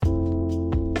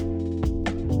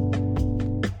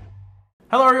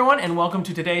Hello everyone and welcome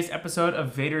to today's episode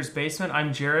of Vader's Basement.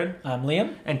 I'm Jared. I'm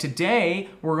Liam. And today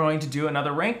we're going to do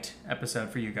another ranked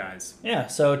episode for you guys. Yeah,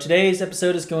 so today's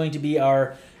episode is going to be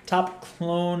our top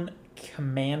clone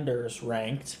commanders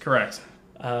ranked. Correct.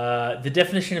 The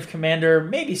definition of commander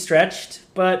may be stretched,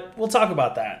 but we'll talk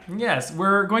about that. Yes,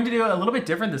 we're going to do it a little bit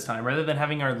different this time. Rather than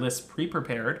having our list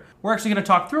pre-prepared, we're actually going to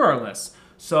talk through our list.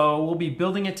 So we'll be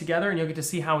building it together and you'll get to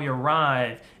see how we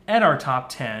arrive at our top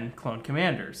 10 clone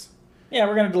commanders. Yeah,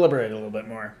 we're going to deliberate a little bit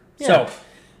more. Yeah.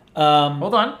 So,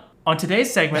 hold on. On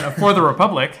today's segment of For the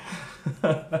Republic,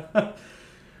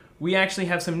 we actually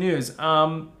have some news.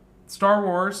 Star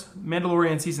Wars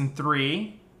Mandalorian Season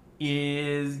 3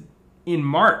 is in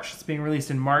March. It's being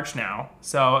released in March now.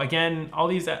 So again, all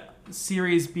these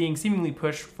series being seemingly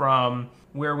pushed from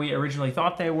where we originally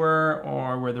thought they were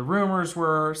or where the rumors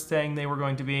were saying they were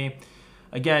going to be.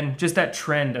 Again, just that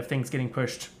trend of things getting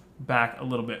pushed back a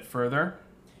little bit further.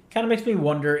 kind of makes me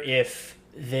wonder if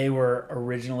they were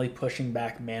originally pushing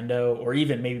back Mando or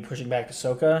even maybe pushing back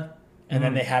Ahsoka, and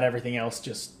then they had everything else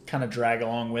just kind of drag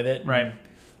along with it. Right. And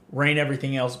rein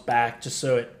everything else back just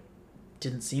so it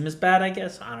didn't seem as bad, I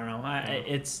guess. I don't know.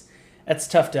 It's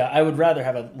tough to... I would rather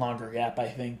have a longer gap, I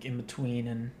think, in between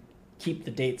and keep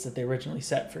the dates that they originally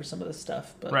set for some of this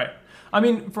stuff. But. Right. I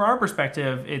mean, for our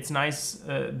perspective, it's nice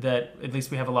that at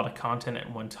least we have a lot of content at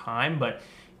one time, but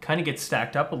kind of gets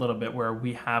stacked up a little bit where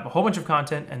we have a whole bunch of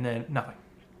content and then nothing.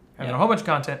 And then a whole bunch of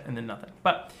content and then nothing.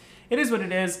 But it is what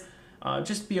it is.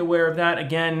 Just be aware of that.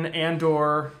 Again,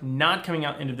 Andor not coming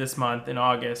out into this month in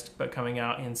August, but coming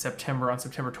out in September on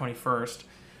September 21st.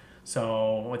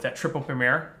 So with that triple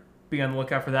premiere, be on the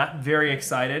lookout for that. Very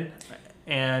excited.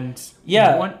 And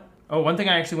yeah. One thing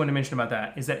I actually want to mention about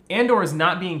that is that Andor is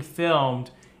not being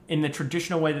filmed in the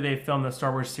traditional way that they've filmed the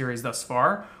Star Wars series thus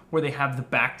far, where they have the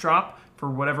backdrop. For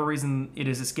whatever reason, it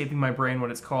is escaping my brain what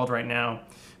it's called right now.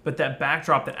 But that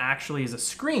backdrop that actually is a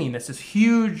screen, that's this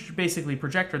huge, basically,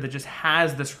 projector that just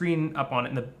has the screen up on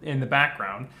it in the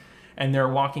background, and they're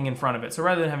walking in front of it. So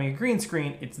rather than having a green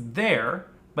screen, it's there,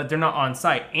 but they're not on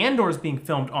site. Andor is being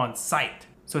filmed on site.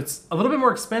 So it's a little bit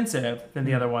more expensive than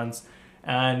the other ones,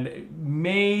 and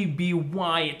may be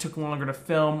why it took longer to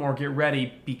film or get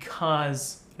ready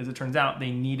because, as it turns out, they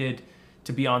needed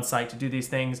to be on site to do these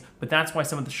things. But that's why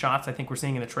some of the shots I think we're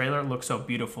seeing in the trailer look so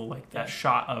beautiful. Like that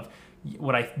shot of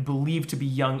what I believe to be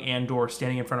young Andor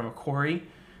standing in front of a quarry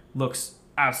looks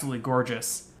absolutely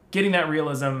gorgeous. Getting that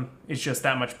realism is just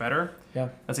that much better. Yeah.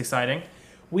 That's exciting.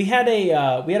 We had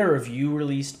a review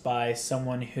released by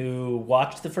someone who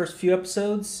watched the first few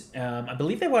episodes. I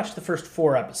believe they watched the first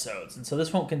 4 episodes, and so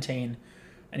this won't contain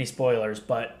any spoilers,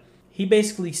 but he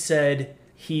basically said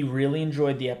he really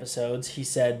enjoyed the episodes. He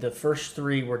said the first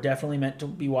 3 were definitely meant to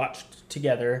be watched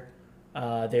together.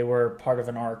 They were part of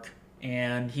an arc.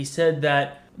 And he said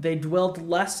that they dwelled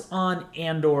less on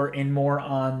Andor and more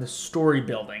on the story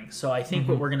building. So I think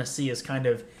what we're going to see is kind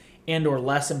of Andor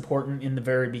less important in the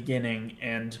very beginning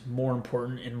and more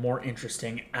important and more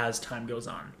interesting as time goes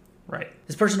on. Right.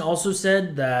 This person also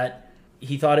said that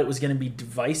he thought it was going to be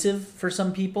divisive for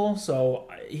some people. So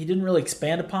he didn't really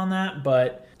expand upon that,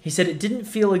 but he said it didn't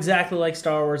feel exactly like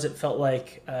Star Wars. It felt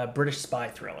like a British spy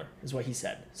thriller, is what he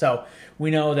said. So we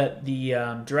know that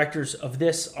the directors of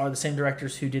this are the same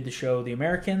directors who did the show The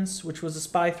Americans, which was a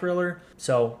spy thriller.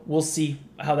 So we'll see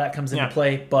how that comes into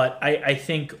play. But I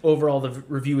think overall the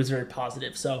review is very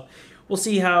positive. So we'll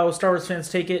see how Star Wars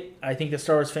fans take it. I think the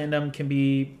Star Wars fandom can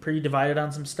be pretty divided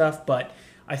on some stuff. But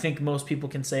I think most people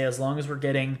can say as long as we're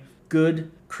getting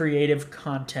good, creative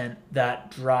content that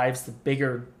drives the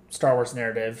bigger Star Wars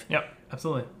narrative. Yep,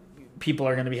 absolutely. People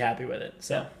are going to be happy with it.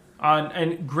 So,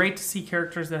 and great to see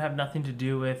characters that have nothing to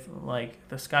do with like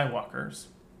the Skywalkers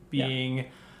being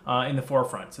in the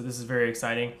forefront. So this is very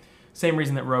exciting. Same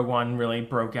reason that Rogue One really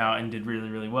broke out and did really,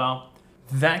 really well.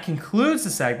 That concludes the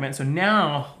segment. So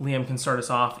now Liam can start us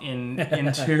off into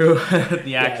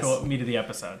the actual meat of the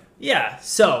episode. Yeah.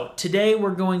 So today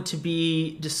we're going to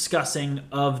be discussing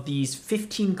of these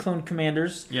 15 clone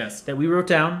commanders that we wrote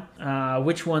down,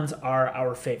 which ones are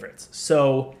our favorites.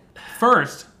 So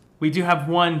first, we do have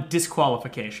one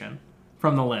disqualification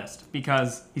from the list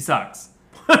because he sucks.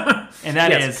 And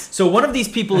that is... So one of these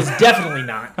people is definitely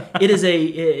not. He's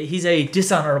a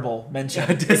dishonorable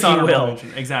mention. Dishonorable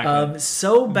mention, exactly.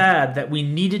 So bad that we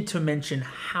needed to mention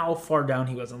how far down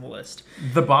he was on the list.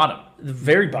 The bottom. The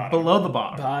very bottom. Below the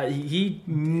bottom. He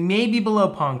maybe below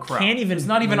Pong Krell. Can't even. It's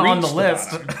not even on the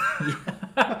list.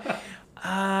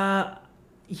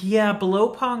 Yeah, below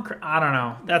Pong Krell. I don't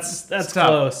know. That's tough.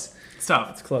 close. It's tough.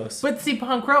 It's close. But see,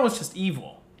 Pong Krell was just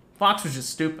evil. Fox was just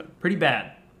stupid. Pretty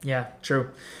bad. Yeah,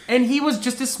 true. And he was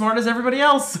just as smart as everybody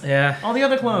else. Yeah. All the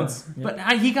other clones. But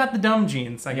he got the dumb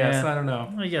genes, I guess. Yeah. I don't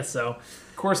know. I guess so.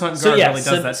 Coruscant Guard So yeah, really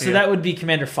does that to so you. that would be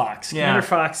Commander Fox. Yeah. Commander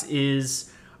Fox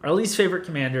is our least favorite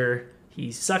commander.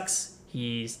 He sucks.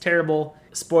 He's terrible.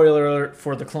 Spoiler alert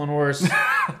for the Clone Wars.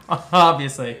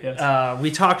 Obviously, yes.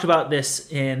 We talked about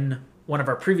this in one of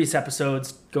our previous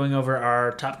episodes, going over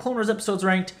our top Clone Wars episodes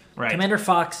ranked. Right. Commander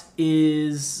Fox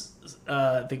is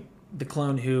the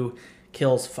clone who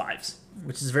kills Fives,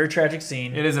 which is a very tragic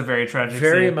scene. It is a very tragic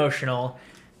Very scene. emotional,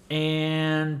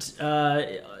 and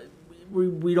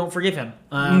we don't forgive him.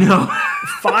 No.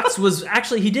 Fox was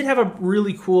actually, he did have a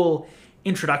really cool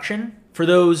introduction for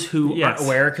those who Yes. aren't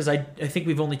aware, because I think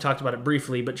we've only talked about it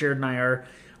briefly, but Jared and I are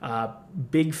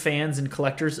big fans and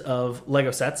collectors of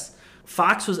Lego sets.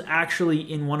 Fox was actually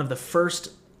in one of the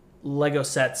first Lego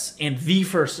sets and the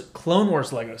first Clone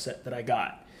Wars Lego set that I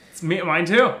got. It's mine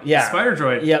too. Yeah. Spider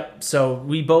Droid. Yep. So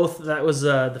we both, that was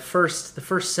the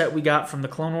first set we got from the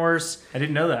Clone Wars. I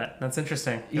didn't know that. That's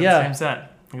interesting. They're Yeah. the same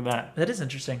set. Look at that. That is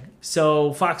interesting.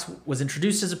 So Fox was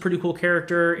introduced as a pretty cool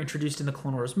character, introduced in the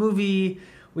Clone Wars movie.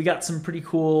 We got some pretty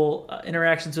cool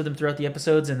interactions with him throughout the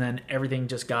episodes, and then everything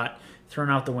just got thrown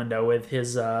out the window with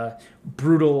his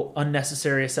brutal,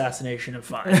 unnecessary assassination of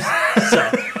Fives. So,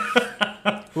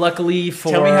 luckily for...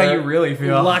 Tell me how you really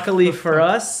feel. Luckily for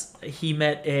us, he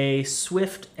met a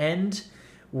swift end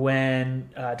when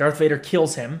Darth Vader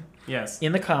kills him Yes.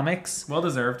 in the comics. Well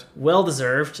deserved. Well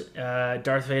deserved.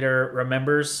 Darth Vader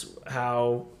remembers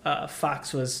how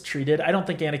Fox was treated. I don't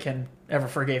think Anakin ever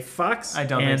forgave Fox. I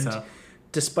don't think so.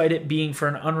 Despite it being for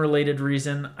an unrelated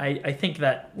reason, I think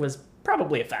that was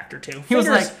probably a factor too. He was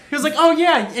like, oh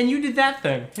yeah, and you did that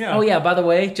thing. Yeah. oh yeah, by the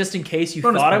way, just in case you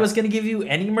Bonus thought I points. was going to give you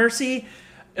any mercy,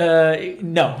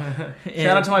 no.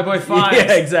 Shout out to my boy Fives.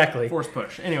 Yeah, exactly. Force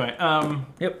push. Anyway,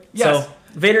 Yep. Yes. So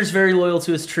Vader's very loyal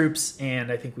to his troops,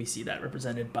 and I think we see that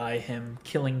represented by him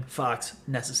killing Fox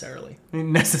necessarily.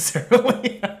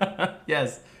 necessarily.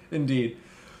 Yes, indeed.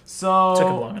 So Took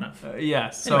him long enough. Yeah.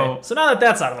 So Anyway, so now that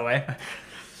that's out of the way,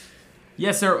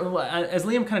 yes, sir. As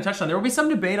Liam kind of touched on, there will be some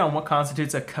debate on what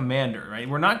constitutes a commander. Right.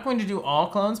 We're not going to do all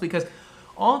clones because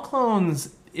all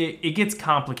clones it gets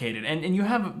complicated, and you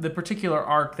have the particular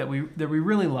arc that we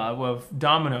really love of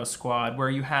Domino Squad, where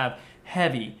you have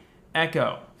Heavy,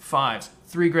 Echo, Fives,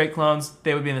 3 great clones.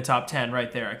 They would be in the top 10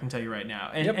 right there. I can tell you right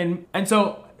now. And Yep. and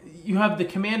so you have the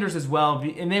commanders as well,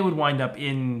 and they would wind up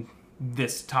in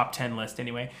this top 10 list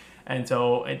anyway. And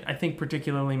so I think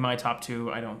particularly my top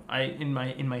 2, in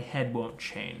my head won't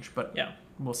change, but yeah.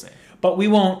 we'll see. But we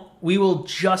won't. We will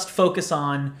just focus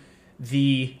on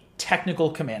the technical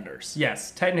commanders.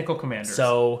 Yes, technical commanders.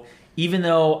 So even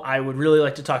though I would really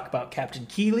like to talk about Captain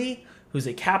Keeley, who's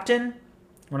a captain,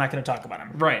 we're not going to talk about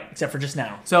him. Right. Except for just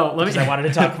now. So let me. Because I wanted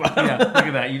to talk about him. Yeah, look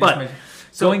at that. You just But mentioned.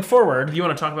 going forward, You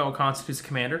want to talk about what constitutes a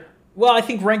commander? well, I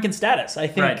think rank and status. I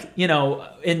think, Right.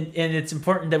 and it's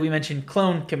important that we mention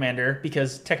clone commander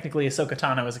because technically Ahsoka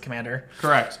Tano is a commander.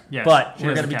 Correct. Yes. But she we're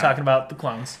does going to be count. talking about the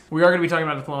clones. We are going to be talking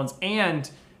about the clones, and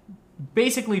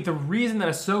basically the reason that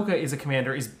Ahsoka is a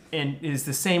commander is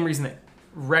the same reason that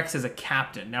Rex is a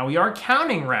captain. Now we are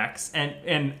counting Rex,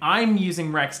 and I'm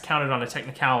using Rex counted on a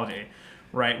technicality,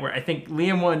 right? Where I think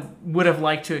Liam would have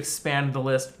liked to expand the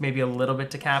list maybe a little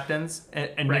bit to captains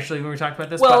initially when we talked about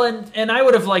this. Well, but and I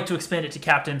would have liked to expand it to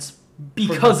captains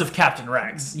because of Captain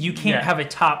Rex. You can't Yeah. have a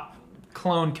top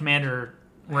clone commander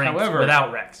ranked However-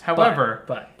 without Rex. however-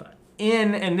 but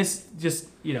and this just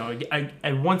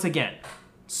I once again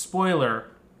spoiler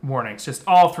warnings just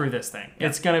all through this thing. Yeah.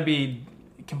 It's going to be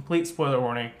complete spoiler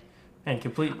warning and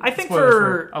complete I think spoilers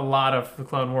for- a lot of the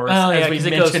Clone Wars Oh, yeah, as we 'cause it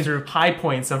goes mentioned through- high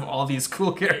points of all these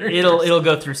cool characters. it'll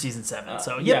go through season 7.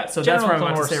 So yeah, so that's general what I'm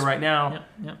Clone about to say Wars- right now.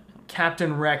 Yep.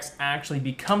 Captain Rex actually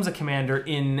becomes a commander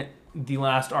in the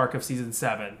last arc of season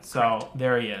 7. So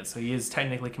there he is. So he is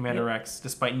technically Commander Rex,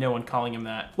 despite no one calling him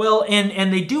that. Well,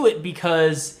 and they do it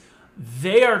because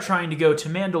they are trying to go to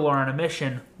Mandalore on a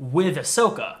mission with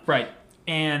Ahsoka. Right.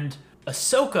 And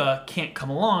Ahsoka can't come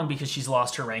along because she's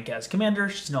lost her rank as commander.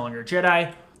 She's no longer a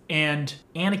Jedi. And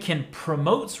Anakin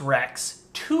promotes Rex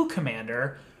to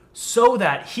commander so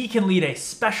that he can lead a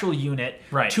special unit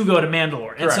Right. to go to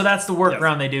Mandalore. And Correct. so that's the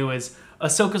workaround Yes. they do is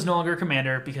Ahsoka's no longer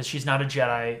commander because she's not a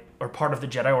Jedi or part of the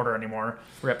Jedi Order anymore.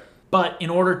 Rip. But in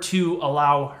order to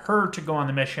allow her to go on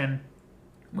the mission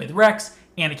with Rex,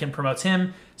 Anakin promotes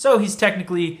him. So he's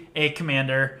technically a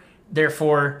commander.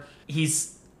 Therefore,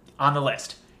 he's on the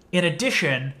list. In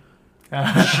addition,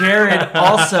 Jared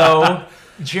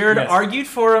Yes. argued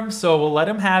for him, so we'll let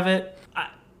him have it.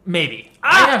 Maybe.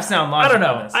 I have sound logic I don't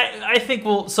know. on this. I think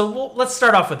let's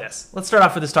start off with this. Let's start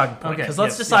off with this talking point. Okay, Because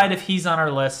let's yes, decide if he's on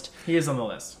our list. He is on the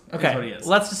list. Okay. Is what he is.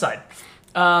 Let's decide.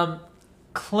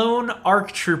 Clone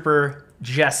ARC Trooper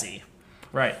Jesse.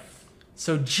 Right.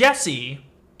 So Jesse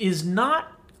is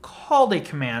not called a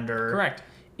commander. Correct.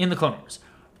 In the Clone Wars.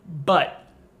 But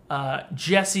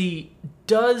Jesse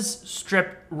does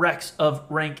strip Rex of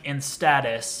rank and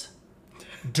status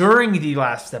during the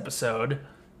last episode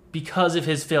because of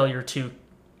his failure to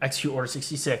execute Order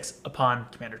 66 upon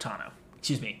Commander Tano.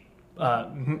 Excuse me.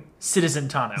 Citizen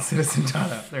Tano. Citizen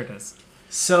Tano. There it is.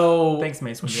 So Thanks,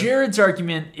 Mace Windu. Jared's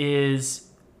argument is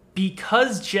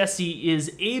because Jesse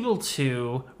is able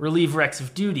to relieve Rex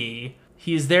of duty,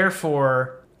 he is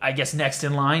therefore, I guess, next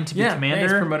in line to be commander. Yeah,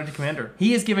 he's promoted to commander.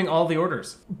 He is giving all the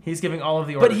orders. He's giving all of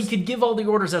the orders. But he could give all the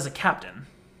orders as a captain.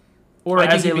 Or I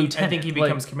as think a he lieutenant. I think he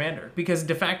becomes commander because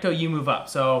de facto you move up.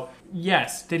 So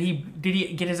yes, did he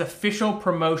get his official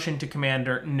promotion to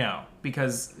commander? No,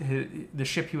 because the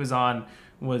ship he was on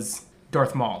was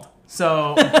Darth Maul.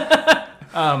 So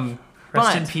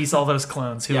Rest in peace, all those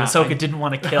clones who Yeah, Ahsoka didn't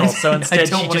want to kill. So instead,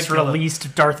 she wanna just kill them.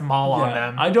 released Darth Maul on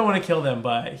them. I don't want to kill them,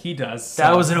 but he does. That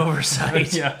so- was an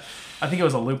oversight. Yeah, I think it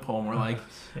was a loophole. More like,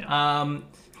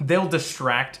 they'll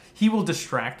distract. He will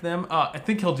distract them. I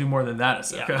think he'll do more than that,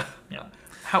 Ahsoka.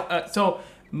 Yeah. So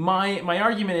my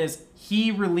argument is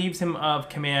he relieves him of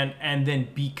command and then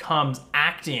becomes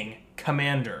acting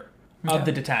commander of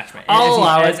the detachment. I'll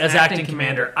allow it as acting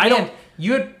commander. I don't. And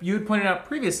you had pointed out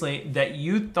previously that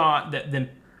you thought that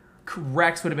then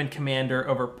Rex would have been commander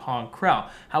over Pong Krell.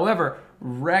 However,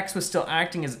 Rex was still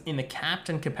acting as in the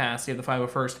captain capacity of the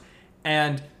 501st,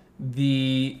 and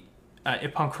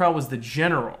Pong Krell was the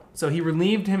general. So he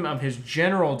relieved him of his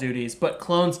general duties, but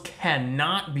clones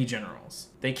cannot be generals.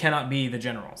 They cannot be the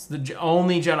generals.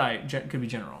 Only Jedi could be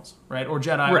generals, right? Or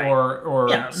Jedi Right. or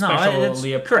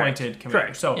specially appointed commander.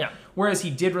 Correct. So Yeah. whereas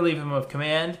he did relieve him of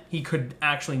command, he could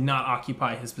actually not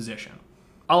occupy his position.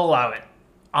 I'll allow it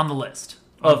on the list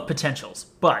of potentials,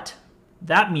 but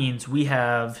that means we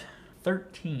have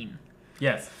 13.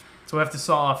 Yes. So we have to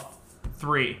saw off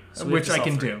 3, we have which to I solve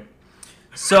can 3. do.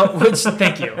 So,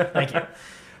 thank you.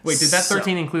 Wait, did that So-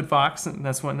 13 include Fox?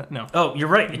 That's one. No. Oh, you're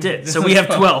right. It did. This So is we have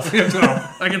 12. We have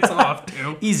 12. I can saw off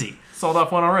 2. Easy. Sold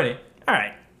off 1 already. All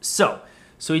right. So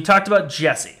we talked about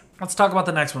Jesse. Let's talk about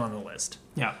the next one on the list.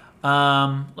 Yeah.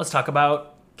 Let's talk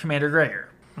about Commander Gregor.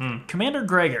 Commander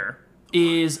Gregor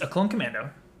is a clone commando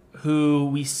who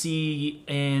we see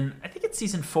in, I think it's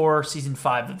season 4, season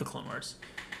 5 of the Clone Wars,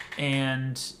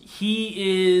 and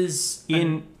he is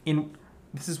In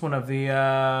this is one of the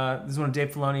this is one of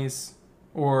Dave Filoni's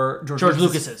or George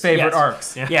Lucas's favorite yes.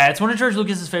 arcs. Yeah. Yeah, it's one of George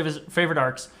Lucas's favorite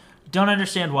arcs. Don't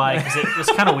understand why, because it was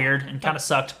kind of weird and kind of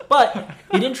sucked. But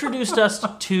it introduced us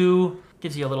to,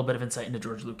 gives you a little bit of insight into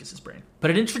George Lucas's brain.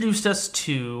 But it introduced us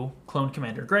to Clone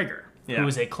Commander Gregor, who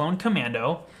is a clone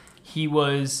commando. He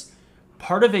was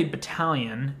part of a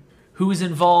battalion who was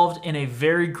involved in a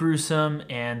very gruesome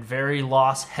and very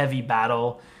loss-heavy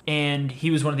battle, and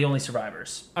he was one of the only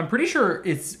survivors. I'm pretty sure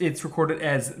it's recorded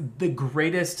as the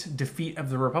greatest defeat of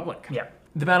the Republic. Yeah.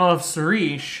 The Battle of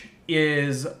Surish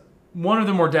is one of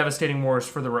the more devastating wars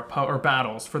for the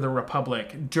battles for the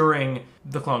Republic during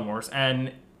the Clone Wars,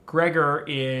 and Gregor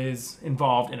is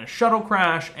involved in a shuttle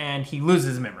crash, and he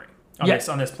loses memory on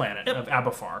this planet of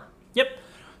Abafar. Yep.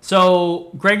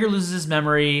 So Gregor loses his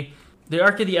memory. The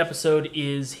arc of the episode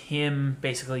is him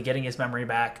basically getting his memory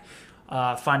back,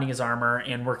 finding his armor,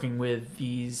 and working with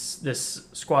this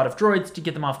squad of droids to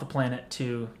get them off the planet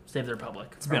to save the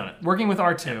Republic. To be honest, working with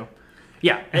R2.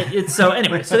 Yeah. It's so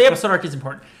anyway. So the episode arc is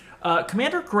important.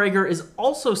 Commander Gregor is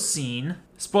also seen.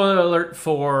 Spoiler alert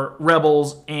for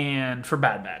Rebels and for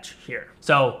Bad Batch here.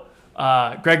 So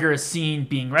Gregor is seen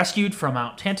being rescued from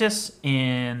Mount Tantus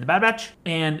in the Bad Batch,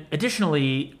 and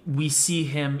additionally, we see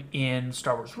him in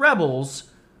Star Wars Rebels,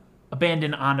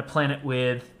 abandoned on a planet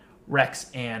with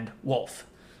Rex and Wolf.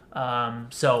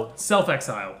 So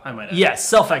Self-exile, I might add. yes,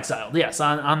 self-exiled. Yes,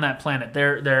 on that planet,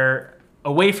 they're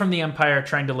away from the Empire,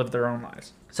 trying to live their own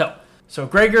lives. So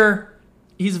Gregor,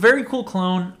 he's a very cool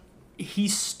clone. He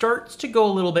starts to go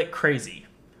a little bit crazy.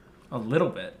 A little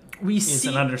bit. It's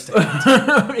an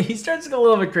understatement. He starts to go a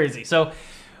little bit crazy. So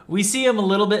we see him a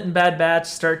little bit in Bad Batch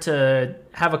start to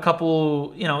have a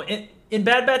couple, in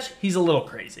Bad Batch, he's a little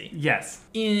crazy. Yes.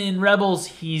 In Rebels,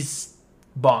 he's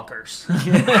bonkers.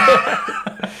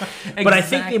 But I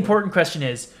think the important question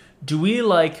is, do we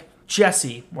like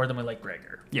Jesse more than we like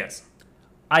Gregor? Yes.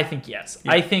 I think yes.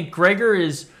 Yeah. I think Gregor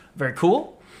is very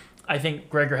cool. I think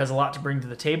Gregor has a lot to bring to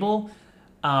the table.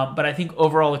 But I think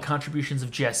overall the contributions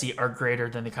of Jesse are greater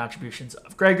than the contributions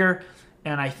of Gregor.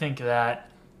 and I think that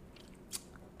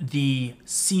the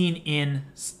scene in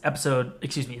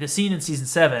season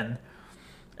 7,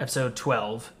 episode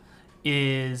 12,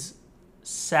 is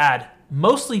sad,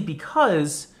 mostly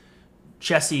because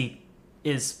Jesse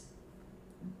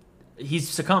he's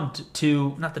succumbed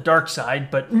to not the dark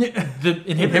side, but the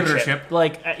inhibitorship.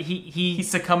 Like he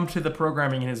succumbed to the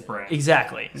programming in his brain.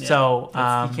 Exactly. Yeah. So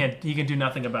he can do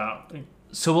nothing about.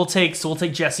 So we'll take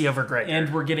Jesse over Gregor.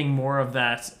 And we're getting more of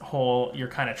that whole you're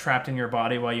kind of trapped in your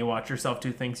body while you watch yourself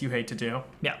do things you hate to do.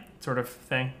 Yeah. Sort of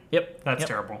thing. Yep. That's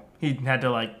terrible. He had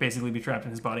to basically be trapped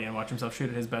in his body and watch himself shoot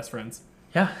at his best friends.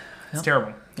 Yeah. It's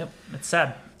terrible. Yep. It's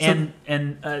sad. And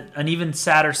an even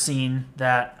sadder scene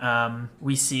that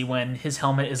we see when his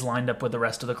helmet is lined up with the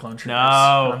rest of the clone troopers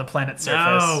on the planet's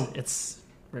surface. No. It's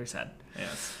very sad.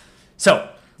 Yes. So,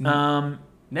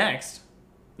 next,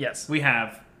 yes, we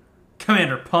have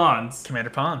Commander Pons. Commander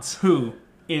Pons. Who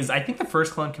is, I think, the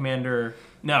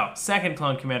second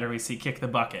clone commander we see kick the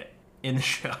bucket in the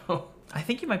show. I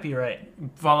think you might be right.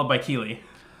 Followed by Keeley.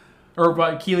 Or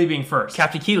by Keeley being first.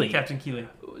 Captain Keeley. Captain Keeley.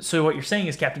 So what you're saying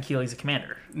is Captain Keeley's a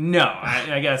commaber? No,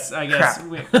 I guess.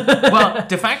 Well,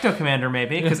 de facto commander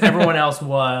maybe, because everyone else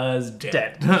was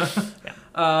dead.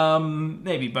 Yeah.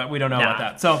 Maybe, but we don't know about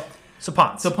that. So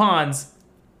Pons. So Pons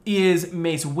is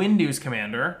Mace Windu's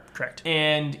commander. Correct.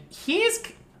 And he is,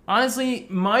 honestly,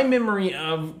 my memory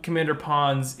of Commander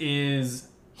Pons is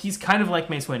he's kind of like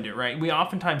Mace Windu, right? We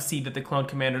oftentimes see that the clone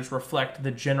commanders reflect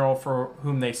the general for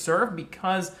whom they serve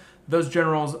because those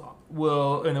generals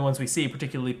will, and the ones we see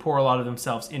particularly, pour a lot of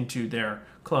themselves into their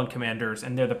clone commanders,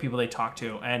 and they're the people they talk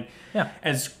to. And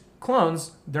as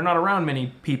clones, they're not around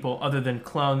many people other than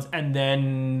clones and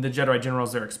then the Jedi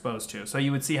generals they're exposed to. So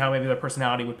you would see how maybe their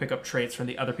personality would pick up traits from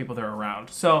the other people they're around.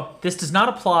 So this does not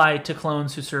apply to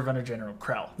clones who serve under General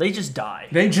Krell. They just die.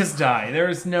 There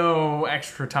is no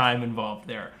extra time involved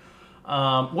there.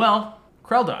 Well,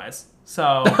 Krell dies,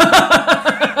 so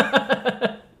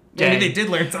maybe they did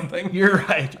learn something. You're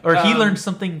right. Or he learned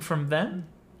something from them?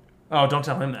 Oh, don't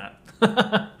tell him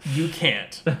that. You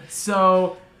can't.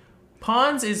 So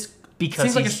Pons is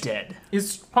because he's dead.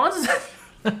 Pons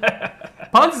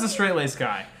is a straight-laced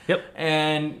guy. Yep.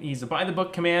 And he's a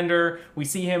by-the-book commander. We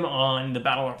see him on the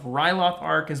Battle of Ryloth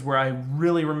arc is where I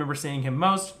really remember seeing him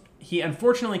most. He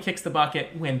unfortunately kicks the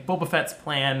bucket when Boba Fett's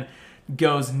plan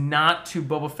goes not to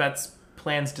Boba Fett's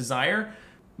plan's desire.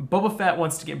 Boba Fett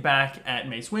wants to get back at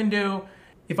Mace Windu.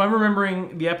 If I'm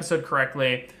remembering the episode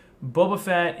correctly, Boba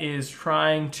Fett is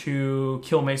trying to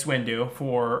kill Mace Windu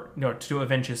to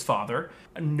avenge his father.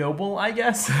 Noble, I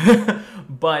guess.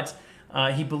 But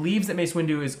he believes that Mace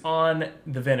Windu is on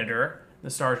the Venator,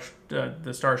 the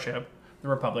starship, the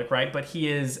Republic, right? But he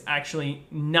is actually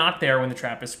not there when the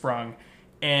trap is sprung.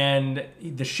 And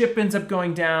the ship ends up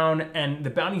going down, and the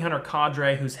bounty hunter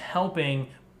cadre who's helping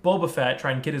Boba Fett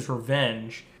try and get his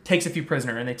revenge takes a few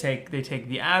prisoners, and they take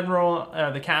the admiral,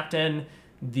 the captain,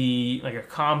 a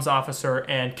comms officer,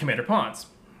 and Commander Pons,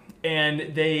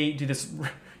 and they do this,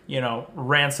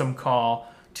 ransom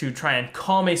call to try and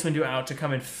call Mace Windu out to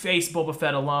come and face Boba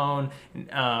Fett alone,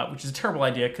 which is a terrible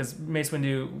idea because Mace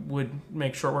Windu would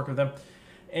make short work of them,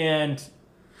 and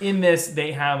in this,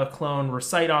 they have a clone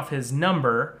recite off his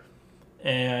number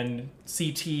and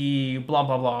CT blah,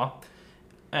 blah, blah.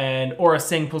 And Aura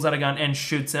Singh pulls out a gun and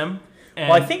shoots him.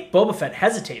 And I think Boba Fett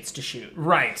hesitates to shoot.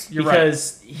 Right.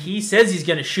 Because he says he's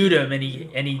going to shoot him and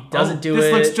he doesn't do it.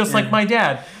 This looks just like my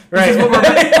dad. Right.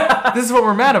 This is what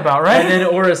we're mad about, right? And then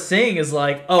Aura Singh is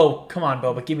like, oh, come on,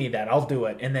 Boba, give me that. I'll do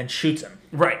it. And then shoots him.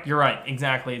 Right. You're right.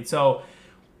 Exactly. And so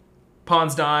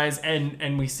Pons dies,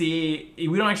 and we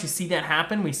don't actually see that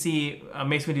happen. We see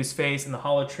Mace Windu's face, and the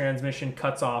holo transmission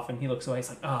cuts off, and he looks away. He's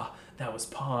like, that was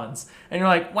Pons. And you're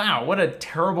like, wow, what a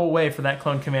terrible way for that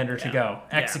clone commander to go.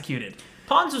 Executed.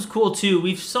 Pons was cool, too.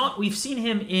 We've seen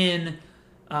him in,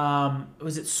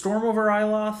 was it Storm over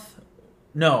Ryloth?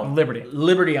 No.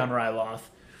 Liberty on Ryloth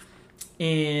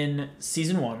in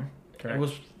Season 1. Correct. It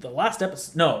was the last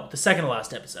episode. No, the second to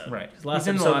last episode. Right. The last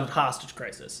episode was Hostage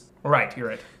Crisis. Right, you're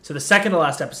right. So the second to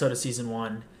last episode of Season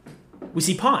 1, we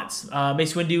see Pons.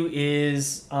 Mace Windu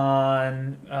is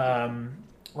on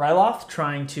Ryloth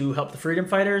trying to help the Freedom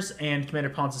Fighters, and Commander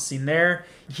Pons is seen there.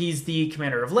 He's the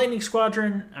commander of Lightning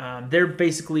Squadron. They're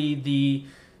basically the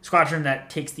squadron that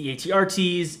takes the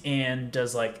ATRTs and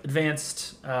does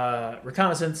advanced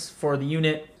reconnaissance for the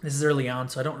unit. This is early on,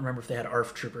 so I don't remember if they had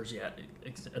ARF troopers yet.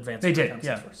 Advanced they did,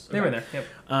 reconnaissance force. They were there.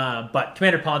 Yep. But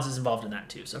Commander Pons is involved in that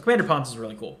too. So Commander Pons is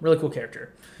really cool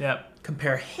character. Yep.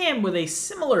 Compare him with a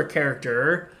similar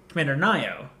character, Commander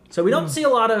Nio. So we don't see a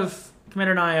lot of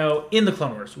Commander Nio in the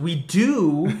Clone Wars. We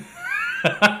do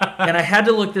And I had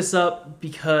to look this up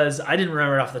because I didn't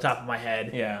remember it off the top of my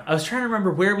head. Yeah. I was trying to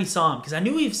remember where we saw him because I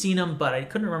knew we've seen him, but I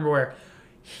couldn't remember where.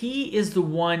 He is the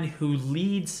one who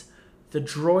leads the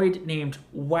droid named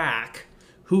Whack,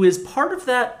 who is part of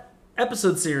that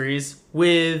episode series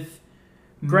with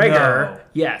Gregor. No.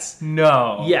 Yes.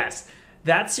 No. Yes.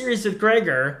 That series with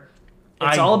Gregor,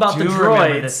 it's I all about the do droids.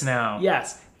 remember this now.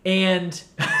 Yes. And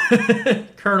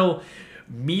Colonel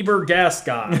Meeber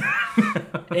Gascon.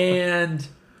 And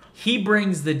he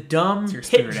brings the dumb your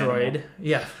pit spirit droid. animal.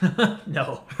 Yeah.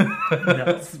 No.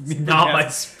 It's not my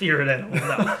spirit animal.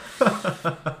 No.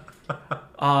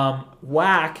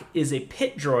 Whack is a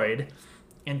pit droid,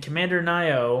 and Commander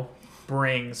Nio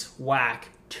brings Whack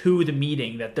to the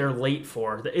meeting that they're late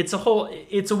for. It's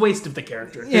a waste of the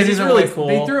character. It is really really cool.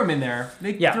 They threw him in there.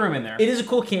 They Yeah. threw him in there. It is a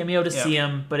cool cameo to Yeah. see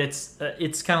him, but it's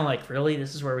kind of like, really,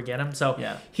 this is where we get him. So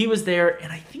Yeah. he was there,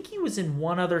 and I think he was in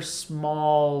one other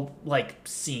small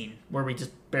scene where we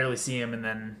just barely see him, and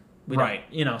then we Right.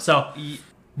 don't, So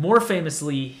more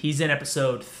famously, he's in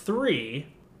episode 3,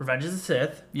 Revenge of the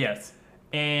Sith, Yes.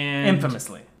 and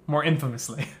Infamously. More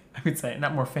infamously, I would say.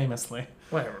 Not more famously.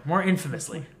 whatever, more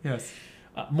infamously, Yes.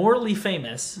 morally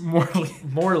famous. Morally.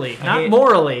 Morally, I not hate-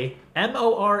 morally.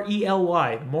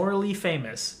 Morely, morally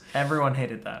famous. Everyone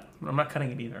hated that. I'm not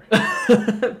cutting it either.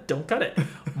 Don't cut it.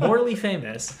 Morally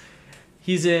famous.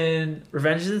 He's in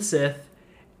Revenge of the Sith,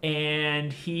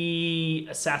 and he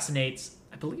assassinates,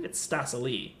 I believe it's Stasa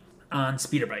Lee, on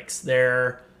speeder bikes.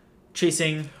 They're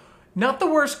chasing. Not the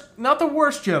worst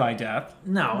Jedi death.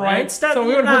 No, Right? It's that, So we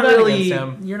you're would not put that really against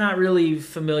him. you're not really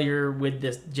familiar with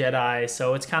this Jedi,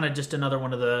 so it's kind of just another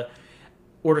one of the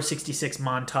Order 66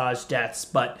 montage deaths.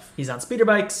 But he's on speeder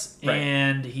bikes, Right.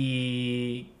 and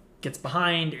he gets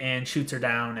behind and shoots her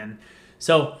down, and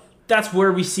so that's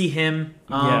where we see him.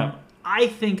 Yeah. I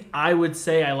think I would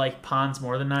say I like Pons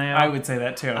more than Nio. I would say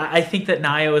that too. I think that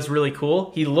Nio is really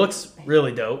cool. He looks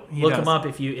really dope. He Look does. him up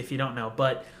if you don't know.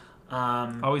 But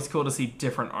Always cool to see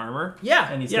different armor.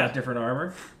 Yeah, And he's yeah. got different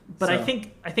armor. But So-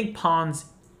 I think Pons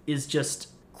is just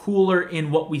cooler in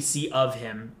what we see of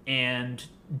him and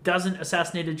doesn't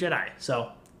assassinate a Jedi.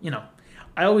 So,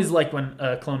 I always like when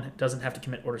a clone doesn't have to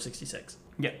commit Order 66.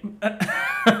 Yeah.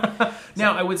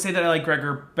 Now, I would say that I like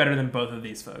Gregor better than both of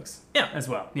these folks. Yeah. As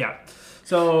well. Yeah.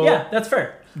 So Yeah, that's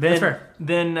fair. Then, That's fair.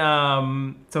 Then,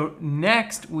 so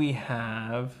next we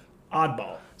have.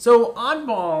 Oddball. So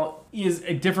Oddball is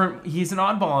he's an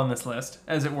oddball on this list,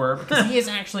 as it were, because he is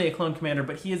actually a clone commander,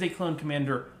 but he is a clone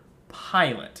commander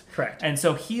pilot. Correct. And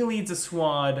so he leads a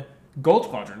squad, Gold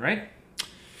Squadron, right?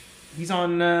 He's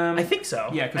on. I think so.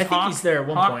 Yeah, I because think he's there at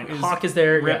one point. Hawk is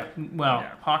there. Yeah. Well,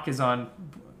 Yeah. Hawk is on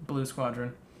Blue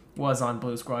Squadron. Was on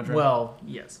Blue Squadron. Well,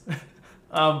 yes.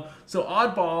 So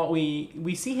Oddball,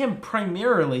 we see him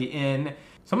primarily in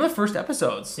some of the first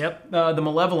episodes. Yep. The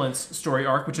Malevolence story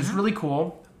arc, which is really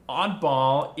cool.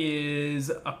 Oddball is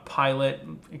a pilot,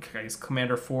 he's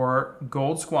commander for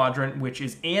Gold Squadron, which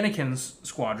is Anakin's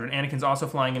squadron. Anakin's also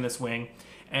flying in this wing.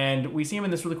 And we see him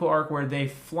in this really cool arc where they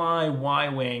fly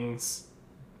Y-Wing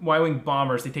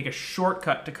bombers. They take a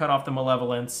shortcut to cut off the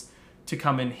Malevolence to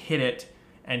come and hit it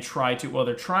and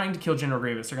they're trying to kill General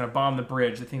Grievous. They're going to bomb the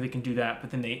bridge. They think they can do that,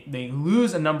 but then they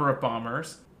lose a number of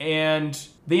bombers, and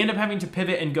they end up having to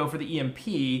pivot and go for the EMP,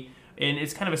 and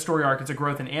it's kind of a story arc. It's a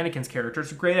growth in Anakin's character.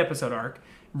 It's a great episode arc,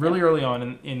 really early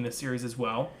on in the series as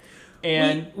well.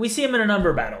 And we see him in a number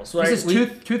of battles. Right? this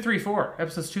is 2, 3, 4.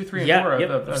 Episodes 2, 3, and Yeah, 4 yep,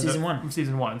 of season 1.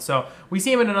 Season 1. So we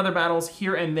see him in other battles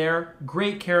here and there.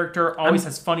 Great character. Always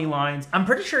has funny lines. I'm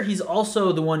pretty sure he's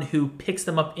also the one who picks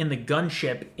them up in the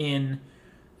gunship in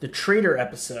the Traitor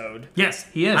episode. Yes,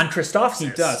 he is. On Christophsis. He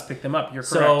does pick them up. You're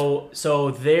correct.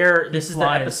 So this is the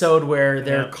flies. episode where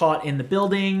they're Yeah. caught in the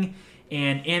building,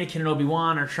 and Anakin and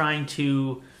Obi-Wan are trying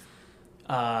to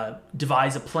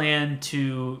devise a plan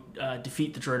to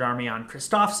defeat the droid army on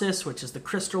Christophsis, which is the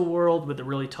crystal world with the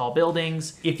really tall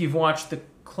buildings. If you've watched the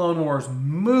Clone Wars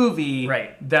movie,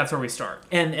 Right. that's where we start.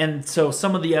 And so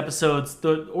some of the episodes,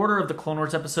 the order of the Clone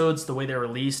Wars episodes, the way they're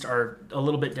released are a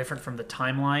little bit different from the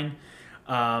timeline.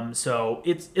 So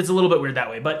it's a little bit weird that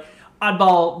way. But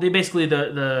Oddball, they basically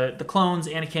the clones,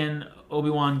 Anakin,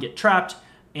 Obi-Wan get trapped,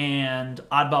 and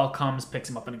Oddball comes, picks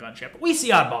him up in a gunship. We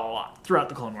see Oddball a lot throughout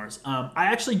the Clone Wars. I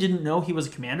actually didn't know he was a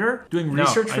commander. Doing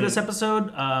research for this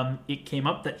episode, it came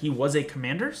up that he was a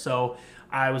commander, so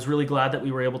I was really glad that we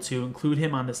were able to include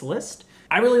him on this list.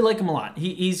 I really like him a lot.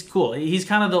 He's cool. He's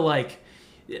kind of the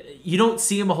you don't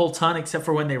see him a whole ton except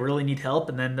for when they really need help,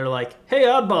 and then they're like, "Hey,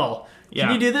 Oddball, Yeah.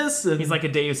 can you do this?" And He's like a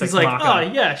Deus Ex he's like, Machina.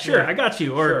 "Oh yeah, sure, Yeah. I got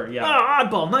you." Or, Sure, yeah. "Oh,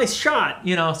 Oddball, nice shot."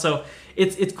 So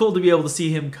it's cool to be able to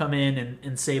see him come in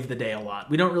and save the day a lot.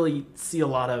 We don't really see a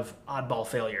lot of Oddball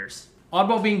failures.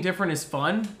 Oddball being different is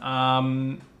fun,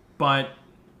 but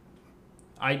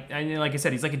I like I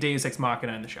said, he's like a Deus Ex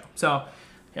Machina in the show. So,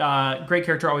 great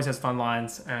character, always has fun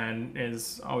lines, and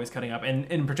is always cutting up. And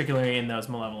in particularly in those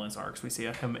Malevolence arcs, we see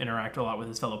him interact a lot with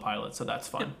his fellow pilots, so that's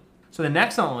fun. So the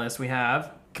next on the list we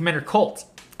have Commander Colt.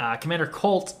 Commander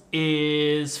Colt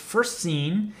is first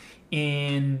seen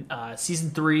in season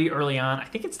 3 early on. I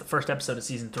think it's the first episode of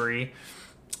season 3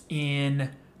 in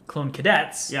Clone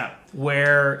Cadets. Yeah.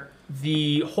 Where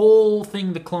the whole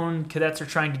thing the Clone Cadets are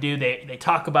trying to do, they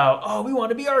talk about, oh, we want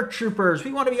to be ARC troopers.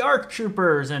 We want to be ARC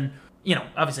troopers. And,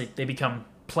 obviously they become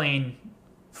plain,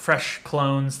 fresh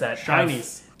clones that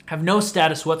Shinies. have no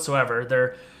status whatsoever.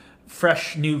 They're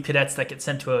fresh new cadets that get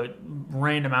sent to a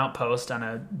random outpost on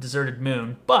a deserted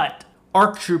moon. But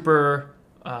ARC Trooper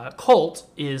Colt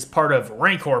is part of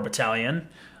Rancor Battalion.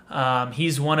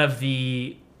 He's one of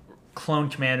the clone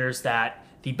commanders that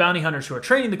the bounty hunters who are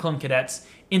training the clone cadets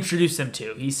introduce him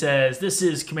to. He says, "This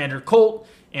is Commander Colt,"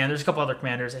 and there's a couple other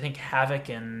commanders. I think Havoc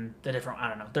and the different. I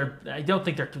don't know. I don't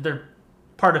think they're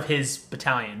part of his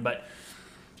battalion, but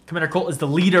Commander Colt is the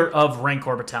leader of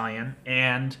Rancor Battalion,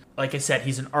 and like I said,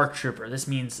 he's an ARC Trooper. This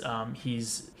means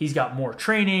he's got more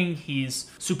training.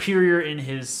 He's superior in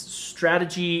his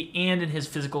strategy and in his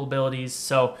physical abilities.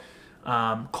 So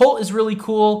Colt is really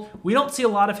cool. We don't see a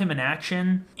lot of him in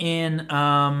action in,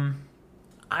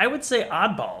 I would say,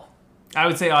 Oddball. I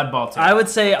would say Oddball too. I would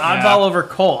say Oddball over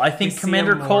Colt. I think We see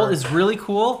Commander him more. Colt is really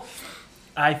cool.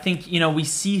 I think, we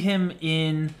see him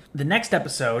in the next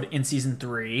episode in season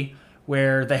 3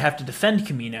 where they have to defend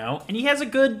Camino, and he has a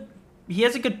good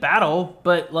battle,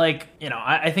 but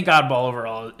I think Oddball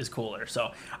overall is cooler.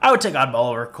 So I would take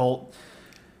Oddball over Colt.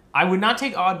 I would not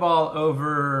take Oddball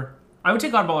over. I would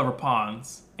take Oddball over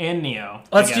Pawns and Neo.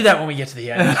 Let's do that when we get to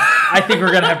the end. I think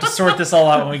we're going to have to sort this all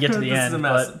out when we get to the This end. is a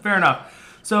mess. But Fair enough.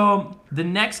 So the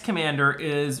next commander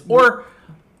is,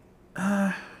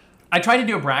 I tried to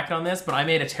do a bracket on this, but I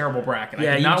made a terrible bracket.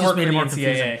 Yeah, I did you not just work made for it the more NCAA.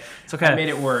 confusing. It's okay. I made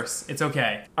it worse. It's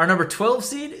okay. Our number 12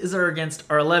 seed is against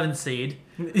our 11 seed,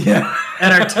 Yeah.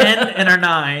 and our 10 and our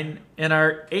 9, and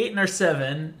our 8 and our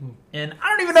 7. And I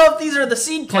don't even know if these are the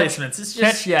seed placements. It's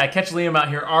just Catch Liam out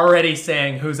here already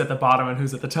saying who's at the bottom and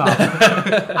who's at the top.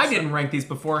 I didn't rank these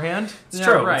beforehand. it's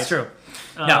true. Right. It's true.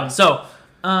 Um,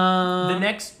 The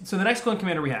The next clone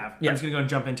commander we have, Yeah. I'm just going to go and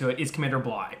jump into it, is Commander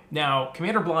Bly. Now,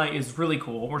 Commander Bly is really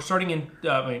cool. We're starting in,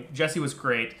 Jesse was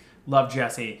great. Love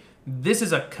Jesse. This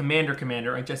is a commander.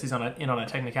 Right? Jesse's in on a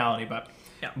technicality, but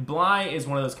Yeah. Bly is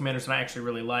one of those commanders that I actually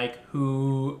really like,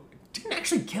 who didn't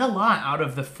actually get a lot out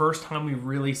of the first time we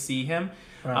really see him.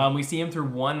 Right. We see him through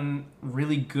one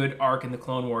really good arc in the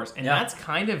Clone Wars, and Yeah. that's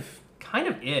kind of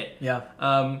it. Yeah.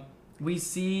 We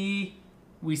see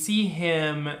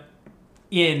him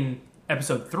in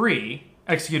episode 3,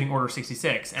 executing Order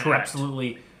 66, and Correct.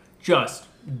 absolutely just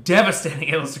devastating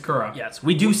Aayla Secura. Yes,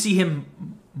 we do see him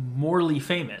morely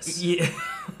famous Yeah.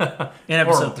 in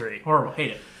episode Horrible. 3. Horrible.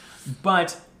 Hate it.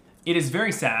 But it is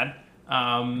very sad.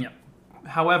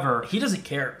 However, He doesn't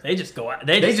care. They just go out.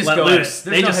 They They just just let go at loose. it.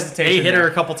 There's They no hesitation they hit her there.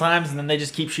 a couple times and then they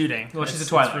just keep shooting. Well, she's a It's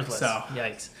Twilight, ruthless. so.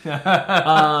 Yikes.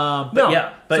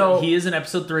 no. But so he is in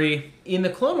episode 3. in the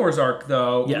Clone Wars arc,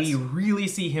 though, Yes. we really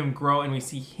see him grow, and we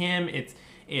see him.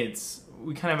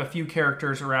 We kind of have a few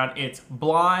characters around. It's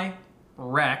Bly,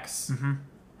 Rex,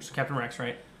 which is Captain Rex,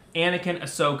 right? Anakin,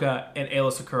 Ahsoka, and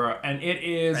Aayla Secura, and it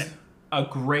is Right. a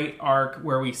great arc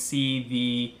where we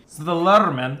see the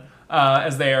Lerman,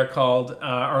 as they are called,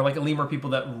 are like lemur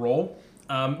people that roll.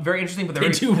 Very interesting, but They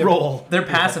do roll. They're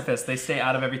pacifists. They stay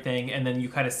out of everything, and then you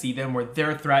kind of see them where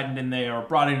they're threatened and they are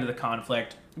brought into the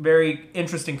conflict. Very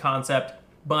interesting concept,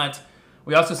 but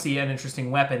we also see an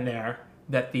interesting weapon there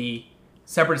that the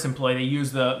Separatists employ. They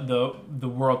use the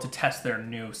world to test their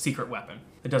new secret weapon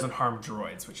that doesn't harm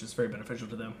droids, which is very beneficial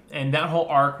to them. And that whole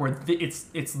arc where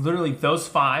it's literally those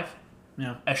 5,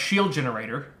 Yeah. a shield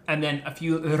generator, and then a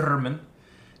few Lerman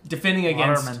defending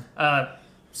against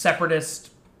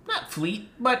Separatist, not fleet,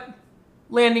 but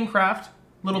landing craft,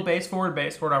 little base, forward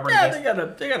operating Yeah, base.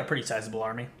 they got a pretty sizable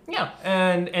army. Yeah,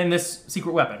 and this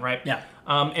secret weapon, right? Yeah.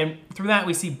 And through that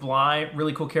we see Bly,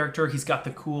 really cool character. He's got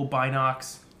the cool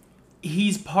binocs.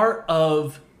 He's part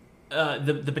of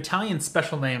the battalion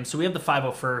special names. So we have the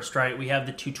 501st, right? We have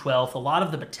the 212th. A lot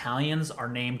of the battalions are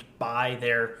named by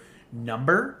their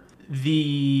number.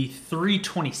 The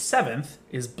 327th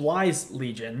is Bly's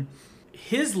Legion,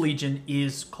 his legion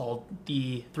is called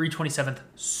the 327th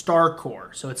Star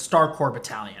Corps. So it's Star Corps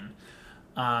Battalion,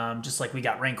 just like we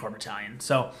got Rain Corps Battalion.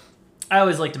 So I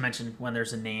always like to mention when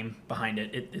there's a name behind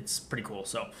it. It's pretty cool.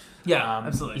 So Yeah,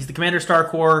 absolutely. He's the commander of Star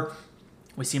Corps.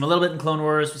 We see him a little bit in Clone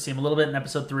Wars. We see him a little bit in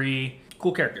Episode 3.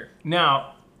 Cool character.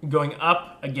 Now, going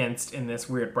up against in this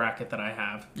weird bracket that I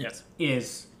have Yes.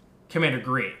 is Commander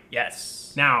Gree.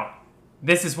 Yes. Now,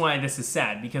 this is why this is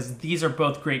sad, because these are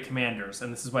both great commanders,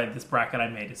 and this is why this bracket I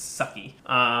made is sucky.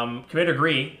 Commander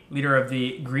Gree, leader of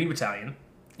the Green Battalion,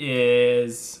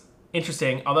 is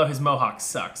interesting, although his mohawk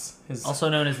sucks. His Also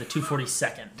known as the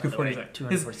 242nd. 242nd.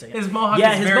 242nd. His mohawk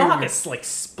yeah, is his very mohawk weird. is like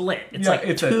split. It's Yeah, like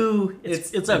it's two.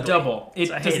 It's it's a ugly. double.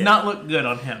 It I does hate not look good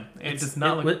on him. It does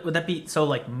not look. Would that be so?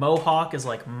 Like mohawk is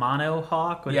like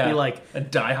monohawk. Would Yeah, it be like a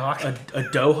diehawk. a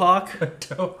dohawk?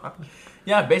 Dohawk.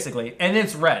 Yeah, basically, and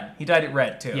it's red. He dyed it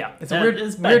red too. Yeah, it's a that weird,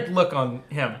 is bad. weird look on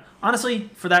him. Honestly,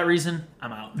 for that reason,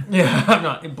 I'm out. Yeah, I'm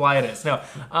not. Bly it is. No.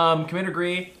 Commander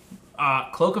Gree,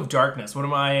 Cloak of Darkness. One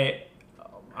of my.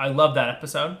 I love that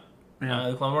episode,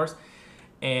 the Clone Wars.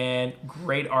 And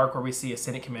great arc where we see a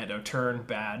Senate Commando turn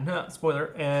bad.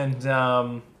 Spoiler.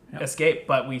 And escape.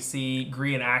 But we see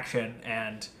Gree in action.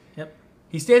 And Yep.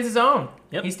 he stands his own.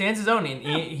 Yep. He stands his own. And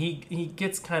he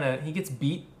gets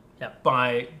beat Yep.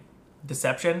 by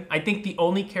deception. I think the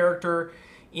only character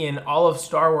in all of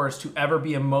Star Wars to ever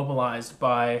be immobilized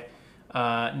by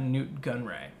Newt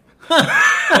Gunray.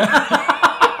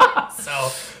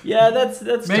 So Yeah, that's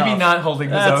maybe tough. not holding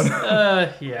his That's, own.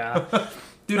 yeah.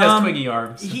 Dude has twiggy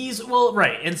arms. He's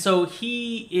right, and so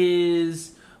he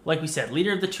is, like we said,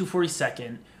 leader of the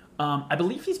 242nd. I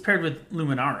believe he's paired with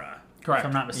Luminara, Correct. if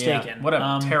I'm not mistaken. Yeah. What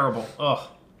a terrible. Ugh.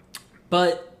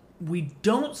 But we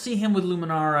don't see him with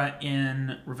Luminara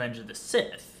in Revenge of the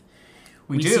Sith.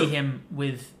 We do. see him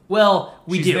with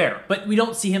we She's do, there. but we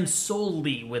don't see him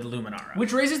solely with Luminara.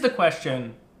 Which raises the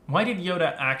question: why did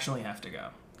Yoda actually have to go?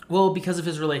 Well, because of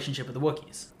his relationship with the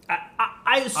Wookiees.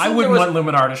 I assume I there wouldn't was want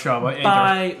Luminar to show up.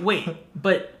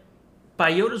 but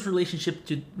by Yoda's relationship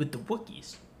with the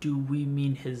Wookiees, do we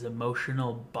mean his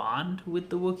emotional bond with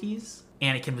the Wookiees?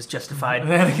 Anakin was justified.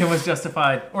 Anakin was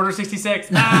justified. Order 66.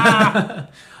 Ah!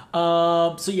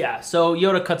 So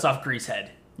Yoda cuts off Gree's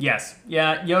head. Yes.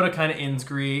 Yeah. Yoda kind of ends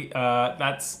Gree.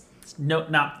 That's No,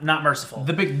 not merciful.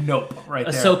 the big nope right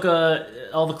there. Ahsoka,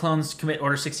 all the clones commit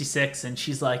Order 66, and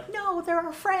she's like, "No, they're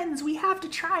our friends. We have to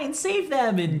try and save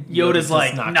them." And Yoda's does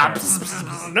like, not "Nah,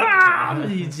 care. nah."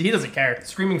 He doesn't care.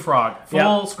 Screaming frog.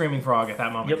 Full screaming frog at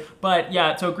that moment. Yep. But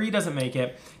yeah, so Gree doesn't make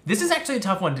it. This is actually a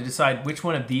tough one to decide which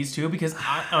one of these two, because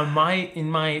in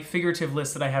my figurative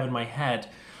list that I have in my head,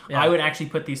 I would actually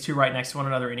put these two right next to one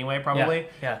another anyway, probably.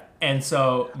 Yeah. And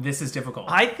so this is difficult.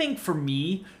 I think for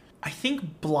me,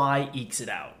 Bly ekes it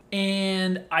out.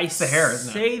 And I the hair,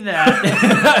 isn't say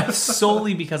that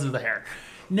solely because of the hair.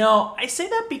 No, I say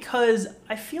that because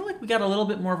I feel like we got a little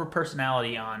bit more of a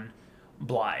personality on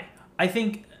Bly. I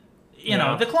think, you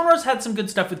know, the Clone Wars had some good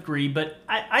stuff with Gree, but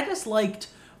I just liked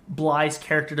Bly's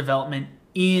character development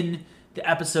in the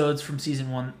episodes from season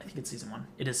 1. I think it's season 1.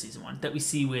 It is season 1 that we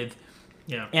see with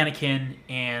Anakin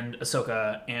and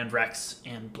Ahsoka and Rex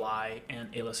and Bly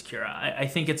and Aayla Secura. I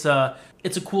think it's a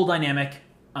cool dynamic,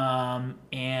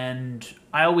 and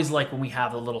I always like when we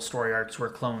have the little story arcs where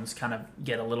clones kind of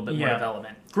get a little bit more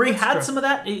development. Gree had some of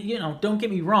that. You know, don't get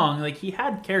me wrong. Like, he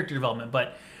had character development,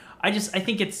 but I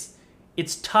think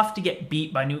it's tough to get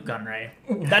beat by Newt Gunray.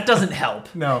 That doesn't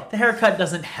help. No. The haircut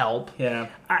doesn't help. Yeah.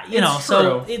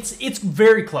 So it's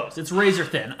very close. It's razor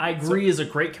thin. I agree. Is a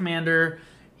great commander.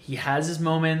 He has his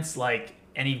moments,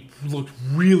 and he looked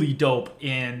really dope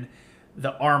in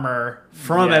the armor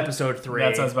from episode 3.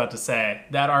 That's what I was about to say.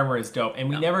 That armor is dope. And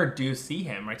we never do see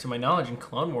him, right, to my knowledge, in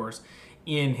Clone Wars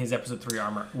in his episode 3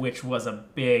 armor, which was a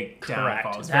big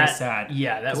downfall. It's very sad.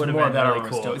 Yeah, that would have more been of that really armor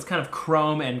cool. Still. It's kind of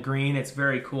chrome and green. It's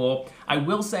very cool. I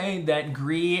will say that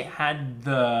Gree had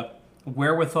the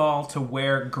wherewithal to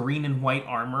wear green and white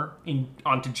armor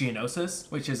onto Geonosis,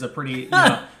 which is a pretty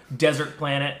desert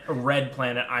planet, a red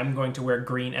planet. I'm going to wear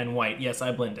green and white. Yes,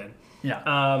 I blend in.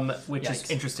 Yeah. Which is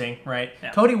interesting, right?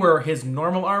 Yeah. Cody wore his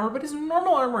normal armor, but his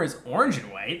normal armor is orange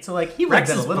and white. So he Rex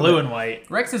read that is a little blue bit. and white.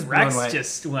 Rex is blue and white.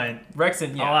 Just went Rex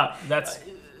and all out. That's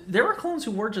there were clones who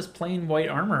wore just plain white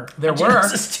armor. There on were.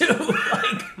 Genesis too.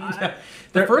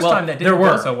 the first time that didn't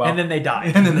go so well, and then they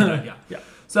died. and then they died. Yeah.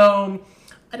 So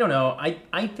I don't know.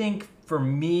 I think for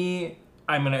me,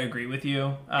 I'm going to agree with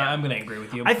you. I'm going to agree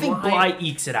with you. I think Bly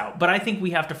ekes it out, but I think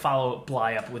we have to follow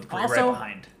Bly up with Gree right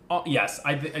behind. Yes,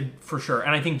 I for sure.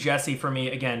 And I think Jesse, for me,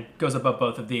 again, goes above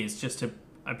both of these, just to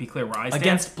be clear where I stand.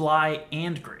 Against Bly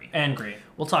and Gree. And Gree.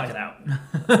 We'll talk it out.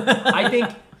 I think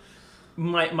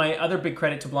My other big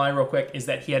credit to Bly, real quick, is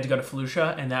that he had to go to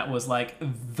Felucia, and that was like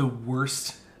the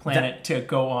worst planet to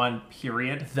go on,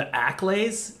 period. The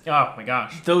Acklays. Oh my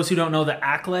gosh. Those who don't know, the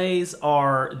Acklays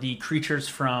are the creatures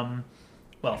from,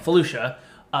 well, Felucia.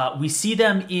 We see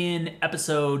them in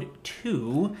episode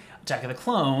 2, Attack of the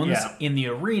Clones, in the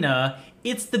arena.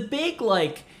 It's the big,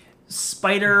 like,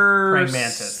 spider Praying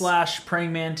mantis. slash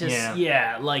praying mantis.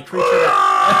 Yeah. Like creature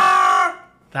that...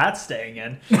 That's staying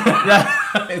in.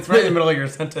 It's right in the middle of your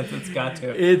sentence. It's got to.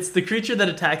 It's the creature that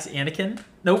attacks Anakin.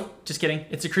 Nope, just kidding.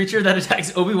 It's a creature that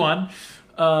attacks Obi-Wan.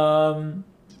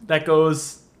 That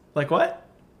goes like what?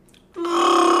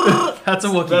 That's a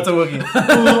Wookiee. That's a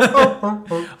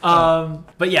Wookiee.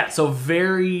 But yeah, so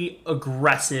very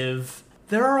aggressive.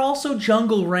 There are also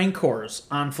jungle rancors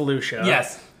on Felucia.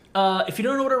 Yes. If you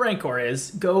don't know what a rancor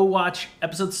is, go watch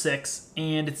episode 6,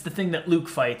 and it's the thing that Luke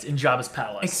fights in Jabba's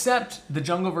palace. Except the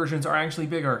jungle versions are actually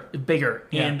bigger. Bigger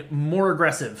and more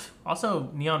aggressive. Also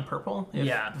neon purple, if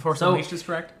Yeah. the Force Unleashed is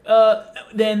correct.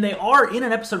 Then they are in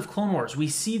an episode of Clone Wars. We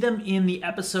see them in the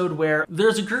episode where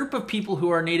there's a group of people who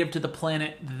are native to the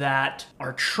planet that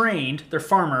are trained, they're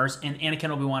farmers, and Anakin,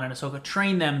 Obi-Wan, and Ahsoka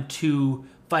train them to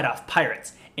fight off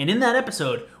pirates. And in that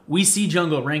episode, we see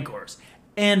jungle rancors,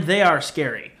 and they are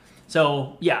scary.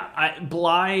 So, yeah,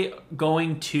 Bly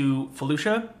going to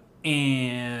Felucia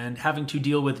and having to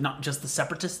deal with not just the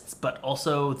Separatists, but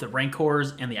also the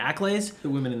Rancors and the Acklays. The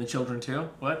women and the children, too.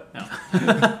 What?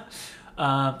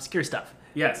 No. Scary stuff.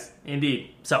 Yes,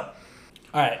 indeed. So,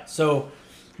 all right. So,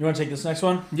 you want to take this next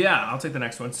one? Yeah, I'll take the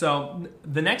next one. So,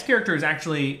 the next character is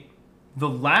actually the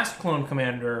last clone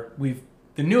commander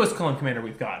the newest clone commander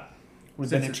we've got. We've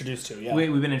been introduced to, yeah.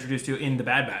 We've been introduced to in the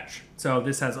Bad Batch. So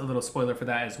this has a little spoiler for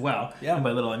that as well. Yeah. And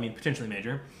by little, I mean potentially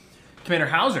major. Commander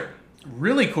Hauser.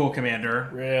 Really cool commander.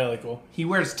 Really cool. He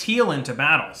wears teal into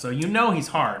battle, so you know he's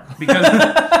hard. Because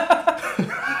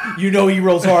you know he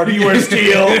rolls hard. He wears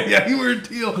teal. Yeah, he wears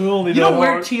teal. You don't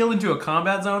wear teal into a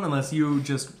combat zone unless you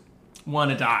just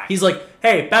want to die. He's like,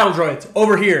 hey, battle droids,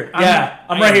 over here.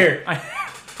 I'm right here.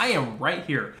 I am right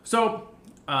here. So,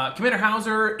 Commander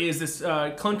Hauser is this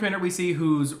clone commander we see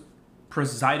who's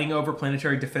presiding over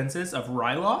planetary defenses of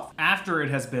Ryloth after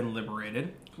it has been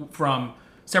liberated from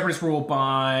Separatist rule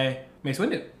by Mace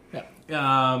Windu.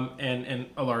 Yeah. And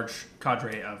a large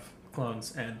cadre of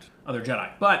clones and other Jedi.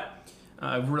 But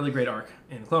a really great arc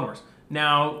in Clone Wars.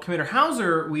 Now, Commander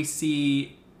Hauser we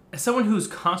see as someone who's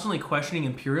constantly questioning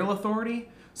Imperial authority.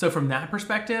 So from that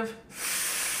perspective,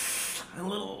 a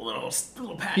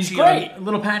little patchy. He's great. A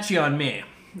little patchy on me.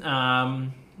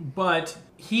 But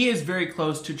he is very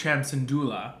close to Cham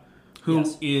Syndulla,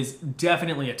 who is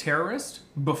definitely a terrorist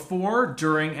before,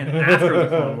 during, and after the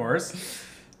Clone Wars.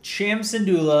 Cham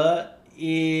Syndulla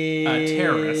is a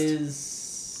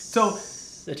terrorist. So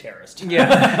a terrorist.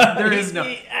 Yeah, there is no.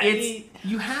 It's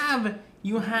you have.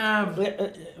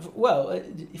 Well,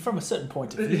 from a certain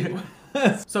point of view.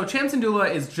 So Cham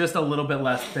Syndulla is just a little bit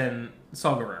less than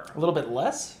Saw Gerrera. A little bit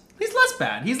less? He's less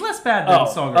bad. He's less bad than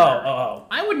Saw Gerrera. Oh.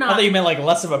 I would not. I thought you meant like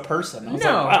less of a person. I was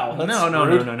like, wow, that's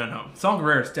rude. No. Saw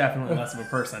Gerrera is definitely less of a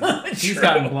person. He's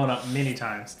gotten blown up many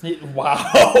times. Wow.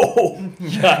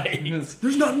 Yikes.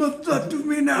 There's not much left of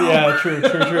me now. Yeah, true.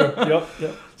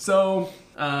 Yep. So,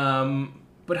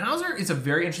 but Hauser is a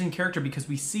very interesting character because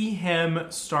we see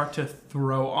him start to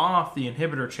throw off the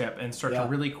inhibitor chip and start to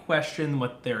really question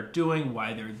what they're doing,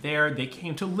 why they're there. They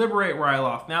came to liberate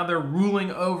Ryloth. Now they're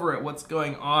ruling over it. What's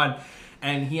going on?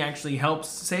 And he actually helps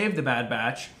save the Bad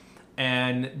Batch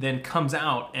and then comes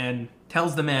out and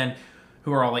tells the men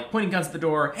who are all like pointing guns at the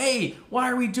door, hey,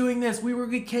 why are we doing this?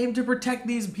 We came to protect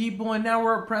these people and now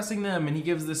we're oppressing them. And he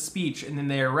gives this speech and then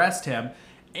they arrest him.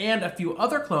 And a few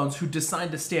other clones who decide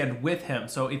to stand with him.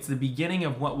 So it's the beginning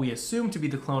of what we assume to be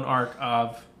the clone arc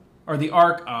of, or the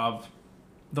arc of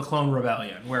the Clone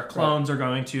Rebellion, where clones are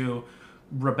going to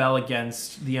rebel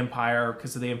against the Empire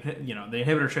because of the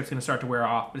inhibitor chip's going to start to wear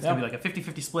off. But it's going to be like a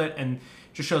 50-50 split, and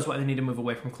just shows why they need to move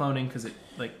away from cloning because the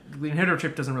inhibitor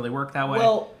chip doesn't really work that way.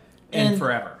 Well, and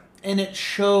forever. And it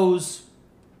shows,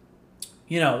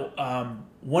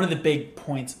 one of the big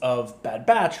points of Bad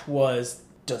Batch was,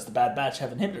 does the Bad Batch have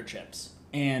inhibitor chips?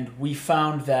 And we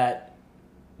found that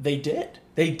they did.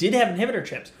 They did have inhibitor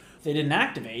chips. They didn't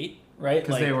activate, right?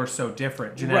 Because they were so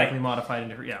different, genetically modified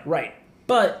and different. Yeah. Right.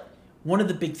 But one of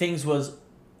the big things was,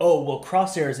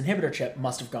 Crosshair's inhibitor chip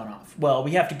must have gone off. Well,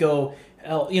 we have to go,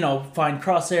 find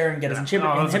Crosshair and get his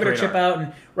inhibitor chip out,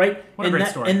 and right. What a great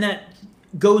story. And that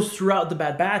goes throughout the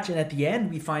Bad Batch, and at the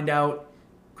end we find out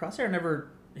Crosshair never.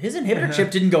 His inhibitor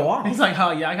chip didn't go off. He's like,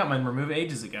 oh, yeah, I got mine removed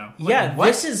ages ago.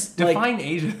 This is define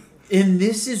ages. And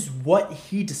this is what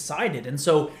he decided. And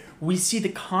so we see the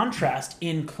contrast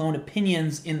in Clone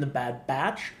Opinions in the Bad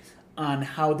Batch on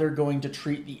how they're going to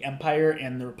treat the Empire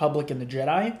and the Republic and the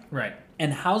Jedi. Right.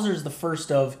 And Hauser's the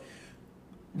first of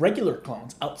regular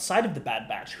clones outside of the Bad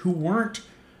Batch who weren't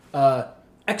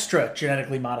extra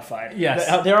genetically modified.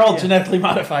 Yes. They're all genetically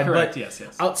modified. Correct, But yes.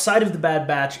 outside of the Bad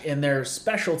Batch and their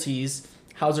specialties,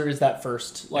 Hauser is that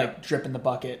first drip in the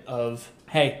bucket of,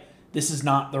 hey, this is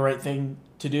not the right thing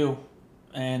to do,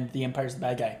 and the Empire's the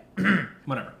bad guy.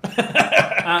 Whatever.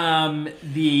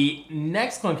 The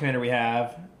next clone commander we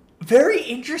have... Very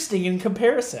interesting in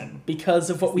comparison because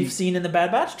of what we've seen in the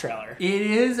Bad Batch trailer. It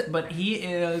is, but he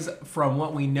is, from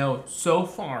what we know so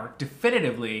far,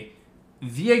 definitively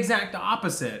the exact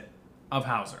opposite of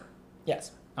Hauser.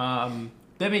 Yes. That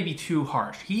may be too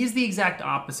harsh. He's the exact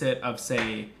opposite of,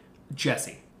 say,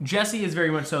 Jesse. Jesse is very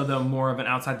much so, though, more of an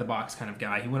outside-the-box kind of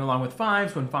guy. He went along with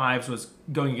Fives when Fives was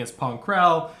going against Pong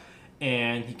Krell,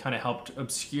 and he kind of helped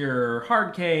obscure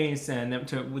Hardcase, and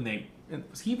then when they...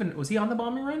 Was he on the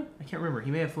bombing run? I can't remember.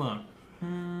 He may have flown.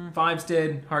 Fives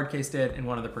did, Hardcase did, and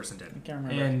one other person did. I can't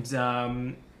remember.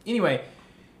 And anyway,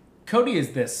 Cody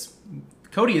is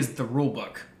the rule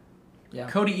book. Yeah.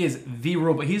 Cody is the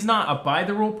rule book. He's not a by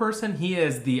the rule person. He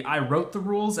is the I wrote the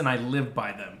rules and I live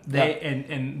by them.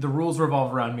 And the rules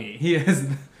revolve around me. He is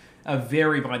a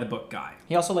very by the book guy.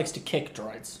 He also likes to kick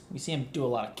droids. We see him do a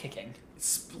lot of kicking.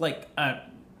 It's like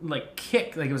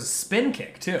kick, like it was a spin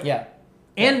kick too. Yeah.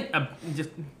 And just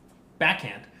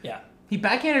backhand. Yeah. He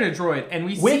backhanded a droid, and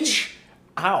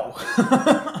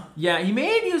Ow. Yeah, he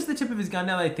may have used the tip of his gun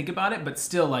now that I think about it, but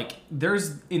still, like,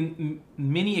 there's in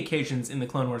many occasions in the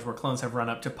Clone Wars where clones have run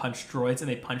up to punch droids, and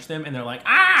they punch them, and they're like,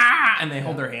 ah! And they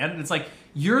hold their hand, and it's like,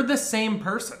 you're the same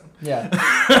person. Yeah.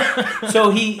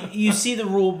 So you see the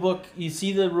rule book, you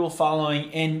see the rule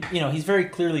following, and, he's very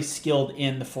clearly skilled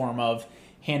in the form of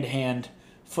hand-to-hand,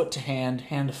 foot-to-hand,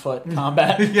 hand-to-foot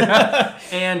combat. Yeah.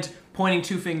 And pointing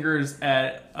two fingers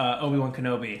at Obi-Wan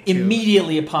Kenobi.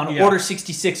 Immediately upon Order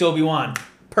 66 Obi-Wan.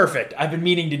 Perfect. I've been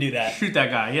meaning to do that. Shoot that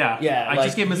guy, yeah. Yeah. I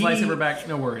just gave him his lightsaber back,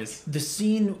 no worries. The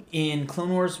scene in Clone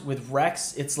Wars with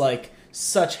Rex, it's like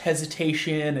such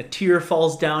hesitation, a tear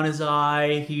falls down his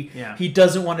eye, he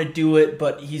doesn't want to do it,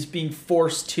 but he's being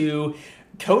forced to.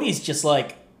 Cody's just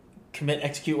like, commit,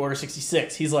 execute Order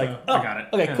 66. He's like, oh, I got it.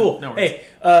 Okay, Yeah, cool. no worries. Hey,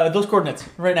 those coordinates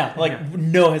right now. Like,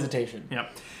 no hesitation. Yeah.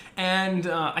 And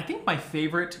I think my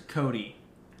favorite Cody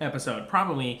episode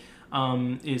probably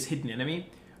is Hidden Enemy,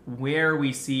 where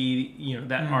we see,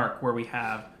 that arc where we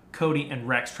have Cody and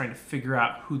Rex trying to figure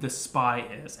out who the spy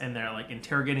is, and they're like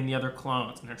interrogating the other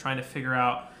clones, and they're trying to figure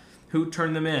out who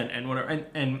turned them in, and whatever.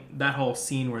 And that whole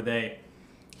scene where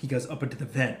he goes up into the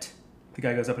vent. The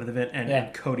guy goes up into the vent,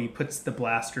 and Cody puts the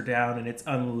blaster down, and it's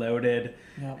unloaded.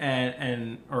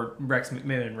 Yep. Or Rex,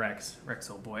 maybe Rex,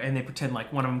 old boy, and they pretend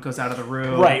like one of them goes out of the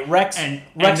room. Right, Rex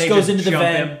goes into the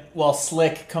vent while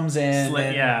Slick comes in.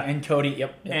 Slick, and Cody,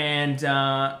 yep. And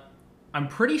I'm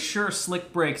pretty sure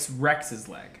Slick breaks Rex's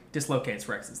leg, dislocates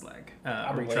Rex's leg.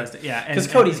 Probably. Because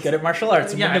Cody's good at martial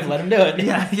arts, and wouldn't have let him do it.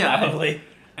 Yeah, probably.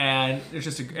 And there's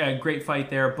just a great fight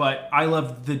there, but I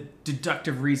love the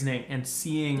deductive reasoning and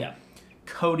seeing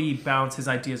Cody bounce his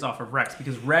ideas off of Rex,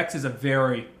 because Rex is a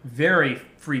very, very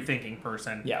free-thinking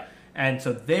person. Yeah. And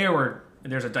so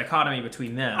there's a dichotomy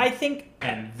between them. I think...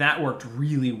 And that worked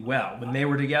really well. When they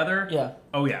were together... Yeah.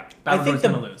 Oh, yeah. I think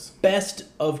the best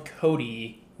of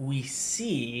Cody we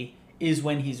see is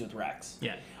when he's with Rex.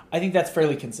 Yeah. I think that's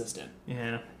fairly consistent.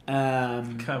 Yeah.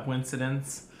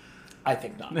 Coincidence? I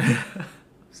think not.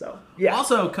 So, yeah.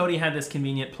 Also, Cody had this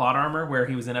convenient plot armor where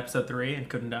he was in episode 3 and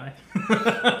couldn't die.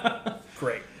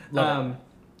 Great. Love it.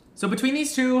 So between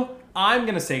these two, I'm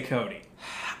going to say Cody.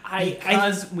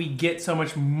 Because we get so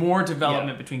much more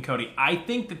development between Cody. I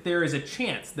think that there is a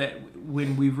chance that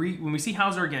when we see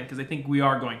Hauser again, because I think we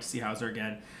are going to see Hauser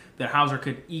again, that Hauser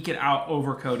could eke it out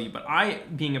over Cody. But I,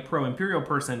 being a pro-Imperial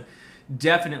person,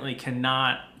 definitely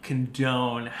cannot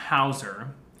condone Hauser,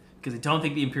 because I don't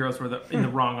think the Imperials were in the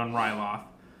wrong on Ryloth.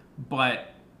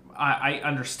 But I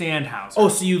understand Hauser. Oh,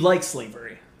 so you like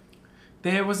slavery?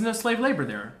 There was no slave labor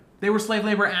there. They were slave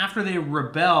labor after they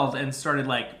rebelled and started,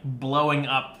 like, blowing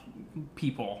up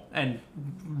people and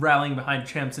rallying behind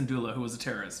Cham Syndulla, who was a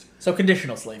terrorist. So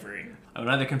conditional slavery. I would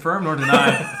neither confirm nor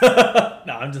deny.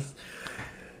 No, I'm just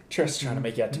trying to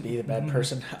make you out to be the bad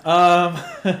person.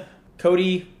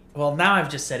 Cody... Well, now I've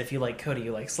just said if you like Cody,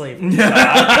 you like slavery. So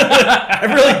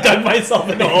I've really dug myself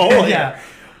in the hole. Yeah.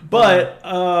 But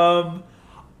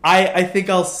I think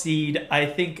I'll cede. I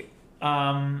think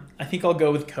I'll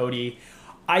go with Cody.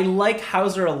 I like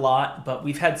Hauser a lot, but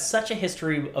we've had such a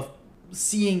history of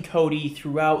seeing Cody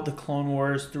throughout the Clone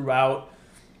Wars, throughout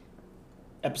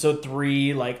Episode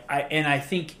 3, I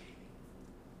think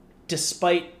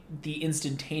despite the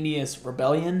instantaneous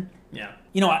rebellion, Yeah.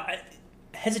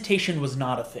 hesitation was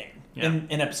not a thing Yeah.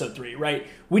 in Episode 3, right?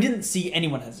 We didn't see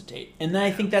anyone hesitate. And I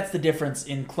think that's the difference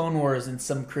in Clone Wars and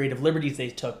some creative liberties they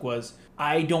took was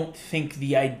I don't think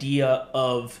the idea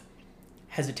of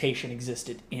hesitation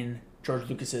existed in George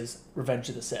Lucas's Revenge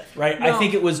of the Sith, right? No. I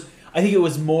think it was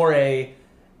more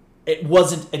it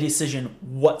wasn't a decision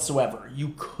whatsoever.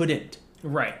 You couldn't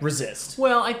Right. resist.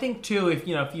 Well, I think too, if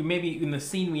you maybe in the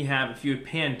scene we have, if you had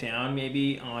panned down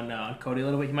maybe on Cody a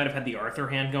little bit, he might have had the Arthur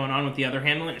hand going on with the other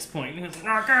hand at this point.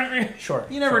 Sure.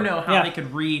 You never sure. know how Yeah. they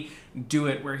could redo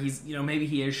it where he's maybe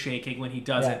he is shaking when he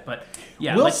does Yeah. it, but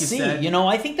yeah, We'll like you see. said,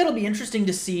 I think that'll be interesting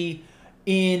to see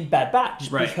in Bad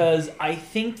Batch Right. because I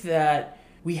think that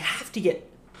we have to get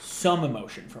some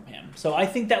emotion from him. So I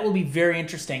think that will be very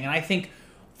interesting, and I think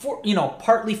for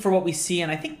partly for what we see,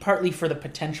 and I think partly for the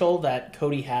potential that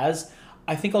Cody has.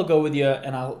 I think I'll go with you,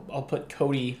 and I'll put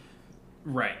Cody.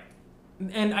 right.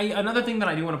 And another thing that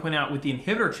I do want to point out with the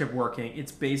inhibitor chip working,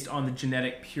 it's based on the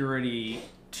genetic purity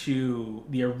to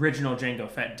the original Jango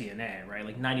Fett DNA, right?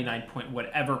 Like 99 point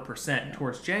whatever percent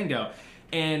towards Jango.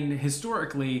 And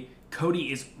historically,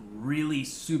 Cody is really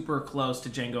super close to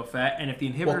Jango Fett, and if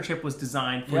the inhibitor chip was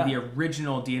designed for the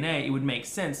original DNA, it would make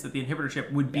sense that the inhibitor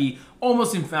chip would be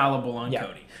almost infallible on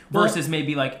Cody, versus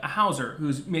maybe like a Hauser,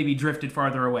 who's maybe drifted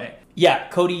farther away. Yeah,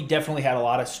 Cody definitely had a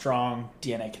lot of strong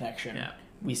DNA connection. Yeah.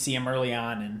 We see him early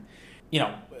on, and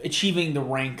achieving the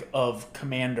rank of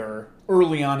commander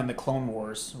early on in the Clone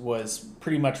Wars was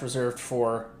pretty much reserved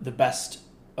for the best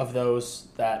of those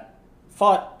that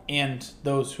fought and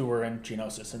those who were in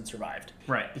Geonosis and survived.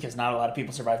 Right. Because not a lot of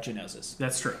people survived Geonosis.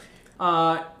 That's true.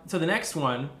 So the next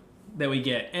one that we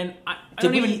get, and I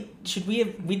don't even... We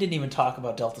didn't even talk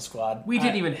about Delta Squad. We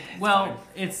didn't even... Well,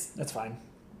 That's fine.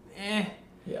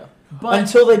 Yeah. But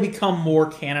until they become more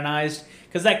canonized,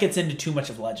 because that gets into too much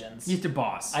of Legends. you have to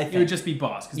Boss. I It would think. just be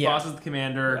Boss, because Boss is the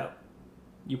commander.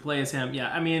 You play as him. Yeah,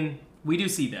 I mean, we do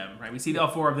see them, right? We see all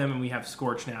four of them, and we have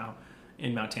Scorch now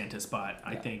in Mount Tantus, but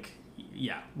I think...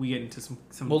 Yeah, we get into some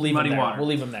We'll leave muddy them there. water. We'll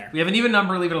leave them there. We have an even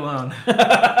number. Leave it alone.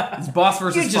 It's Boss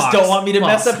versus You just Fox. don't want me to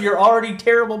Boss. mess up your already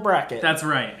terrible bracket. That's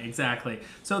right, exactly.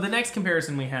 So the next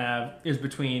comparison we have is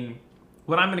between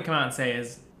what I'm going to come out and say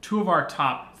is two of our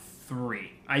top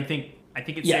three. I think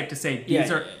it's safe to say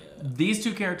these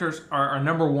two characters are our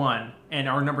number one and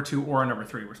our number two or our number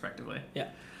three, respectively. Yeah.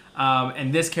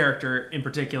 And this character in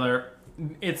particular,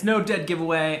 it's no dead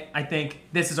giveaway. I think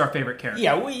this is our favorite character.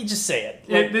 Yeah, we just say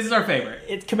it. This is our favorite.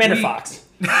 It's Commander Fox.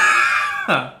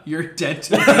 You're dead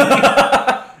to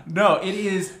me. No, it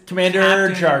is Commander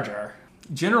Captain Jar Jar.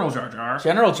 General Jar Jar.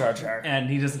 General Jar Jar. And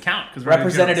he doesn't count because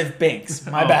Representative Binks.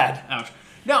 My bad. Ouch.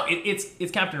 No,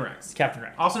 it's Captain Rex. Captain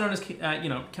Rex. Also known as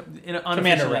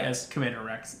Commander Rex. as Commander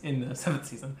Rex in the 7th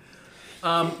season.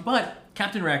 But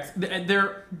Captain Rex,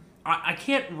 I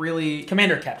can't really...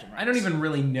 Commander Captain Rex. I don't even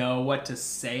really know what to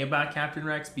say about Captain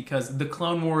Rex because the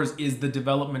Clone Wars is the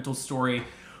developmental story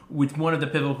with one of the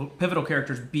pivotal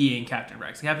characters being Captain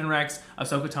Rex. Captain Rex,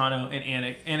 Ahsoka Tano,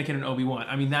 and Anakin and Obi-Wan.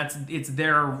 I mean, it's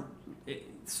their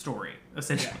story,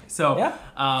 essentially. Yeah.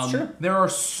 So sure. There are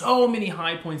so many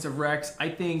high points of Rex. I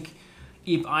think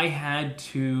if I had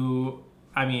to...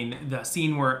 I mean, the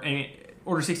scene where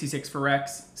Order 66 for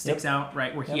Rex sticks out,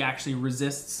 right? Where he actually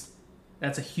resists...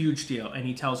 That's a huge deal, and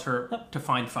he tells her to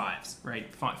find fives,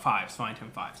 right? Find him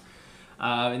fives.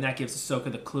 And that gives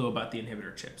Ahsoka the clue about the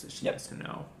inhibitor chips that she needs to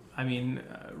know. I mean,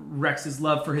 Rex's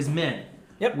love for his men,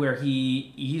 where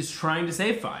he's trying to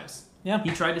save fives. Yeah. He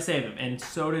tried to save him, and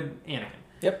so did Anakin.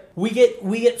 Yep. We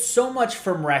get so much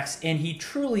from Rex, and he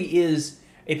truly is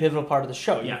a pivotal part of the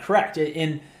show. You're correct.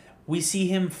 And we see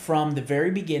him from the very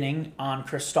beginning on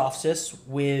Christophsis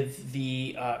with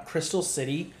the Crystal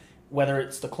City, whether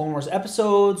it's the Clone Wars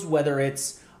episodes, whether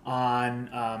it's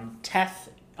on Teth,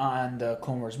 on the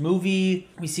Clone Wars movie.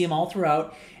 We see him all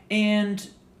throughout. And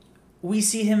we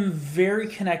see him very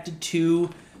connected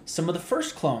to some of the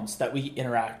first clones that we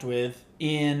interact with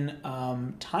in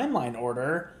timeline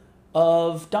order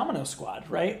of Domino Squad,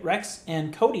 right? Rex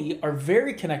and Cody are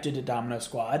very connected to Domino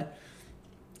Squad.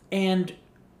 And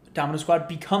Domino Squad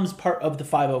becomes part of the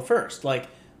 501st. Like,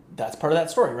 that's part of that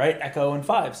story, right? Echo and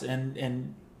Fives.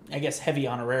 And I guess heavy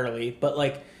honorarily, but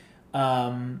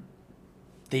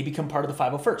they become part of the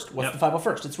 501st. What's the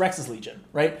 501st? It's Rex's Legion,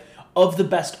 right? Of the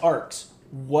best arcs,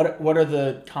 what are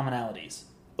the commonalities?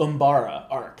 Umbara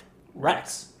arc,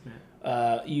 Rex.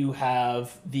 You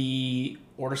have the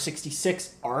Order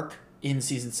 66 arc in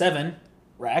Season 7,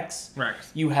 Rex.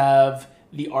 Rex. You have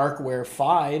the arc where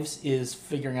Fives is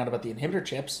figuring out about the inhibitor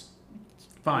chips.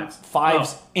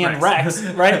 Fives And Rex,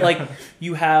 right? Like,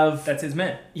 you have... That's his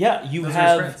men. Yeah, you Those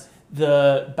have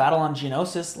the battle on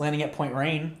Geonosis landing at Point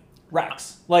Rain,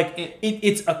 Rex. Like,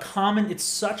 it's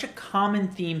such a common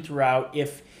theme throughout.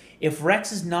 If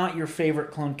Rex is not your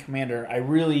favorite clone commander, I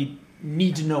really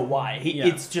need to know why.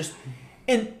 It's just...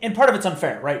 And part of it's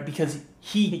unfair, right? Because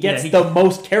he gets the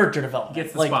most character development.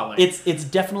 Gets the spotlight. It's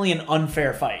definitely an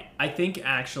unfair fight. I think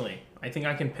I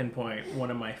can pinpoint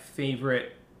one of my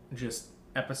favorite just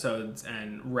episodes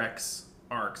and Rex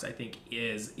arcs, I think,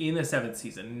 is in the 7th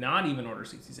season. Not even Order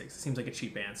 66. It seems like a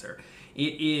cheap answer.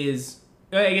 It is...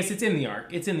 I guess it's in the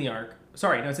arc.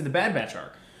 Sorry, no, it's in the Bad Batch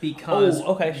arc. Because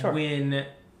when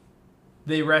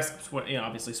they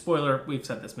obviously, spoiler, we've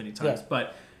said this many times,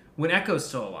 but when Echo's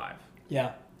still alive...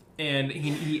 Yeah. And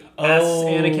he asks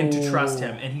Anakin to trust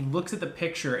him, and he looks at the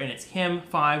picture, and it's him,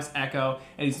 Fives, Echo,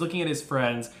 and he's looking at his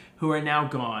friends who are now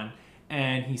gone,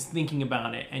 and he's thinking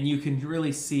about it, and you can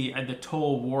really see the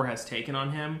toll war has taken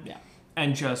on him. Yeah.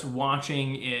 And just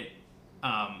watching it,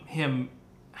 him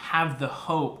have the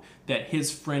hope that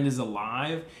his friend is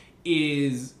alive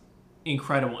is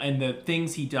incredible. And the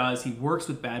things he does, he works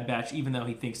with Bad Batch, even though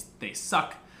he thinks they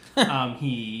suck.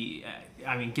 He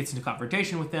gets into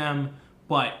confrontation with them,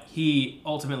 but he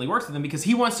ultimately works with them because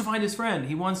he wants to find his friend.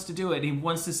 He wants to do it. He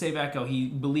wants to save Echo. He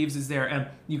believes is there. And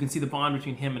you can see the bond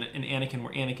between him and Anakin,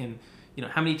 where Anakin,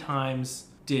 how many times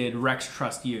did Rex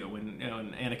trust you? When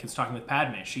Anakin's talking with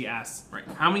Padme, she asks, right,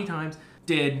 how many times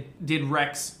did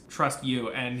Rex trust you?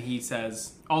 And he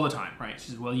says, all the time, right?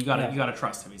 She says, well, you gotta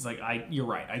trust him. He's like, you're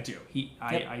right, I do.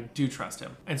 I do trust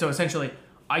him. And so essentially,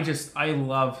 I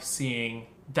love seeing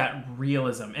that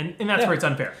realism, and that's where it's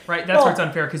unfair, right? That's where it's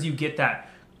unfair because you get that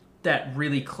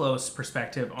really close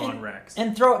perspective on Rex.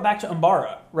 And throw it back to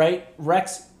Umbara, right?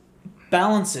 Rex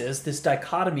balances this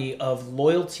dichotomy of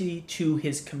loyalty to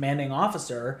his commanding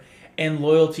officer and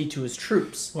loyalty to his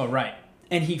troops. Well, right.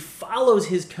 And he follows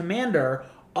his commander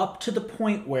up to the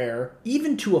point where,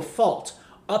 even to a fault,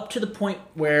 up to the point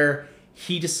where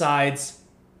he decides,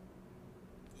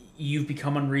 you've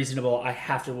become unreasonable, I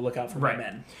have to look out for my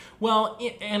men. Well,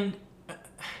 and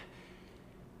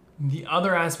the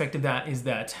other aspect of that is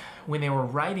that when they were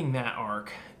writing that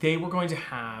arc, they were going to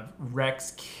have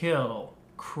Rex kill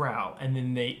Krau, and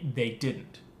then they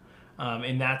didn't.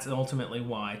 And that's ultimately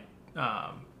why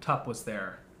Tup was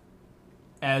there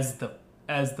as the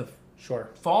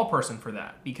fall person for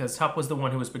that, because Tup was the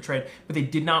one who was betrayed, but they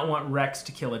did not want Rex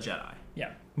to kill a Jedi.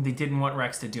 Yeah. They didn't want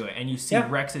Rex to do it. And you see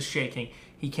Rex is shaking.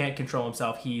 He can't control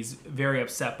himself. He's very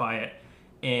upset by it.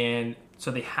 And so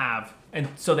they have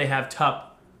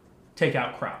Tup take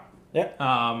out Krau. Yeah.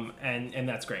 And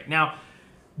that's great. Now,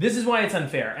 this is why it's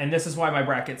unfair, and this is why my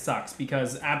bracket sucks,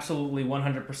 because absolutely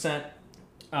 100%,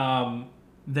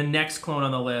 the next clone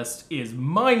on the list is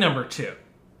my number 2.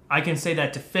 I can say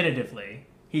that definitively.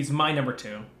 He's my number 2.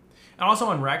 And also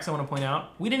on Rex, I want to point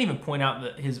out, we didn't even point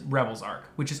out his Rebels arc,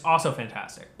 which is also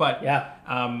fantastic. But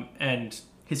and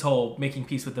his whole making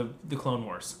peace with the Clone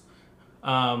Wars,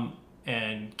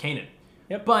 and Kanan.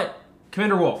 Yep. But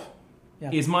Commander Wolf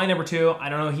is my number 2. I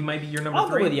don't know. He might be your number 3.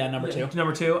 I'll go with you on number 2.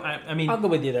 Number 2. I mean, I'll go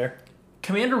with you there.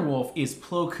 Commander Wolf is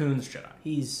Plo Koon's Jedi.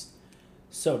 He's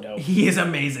so dope. He is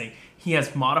amazing. He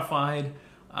has modified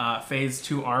Phase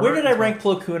 2 armor. Where did I rank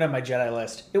Plo Koon on my Jedi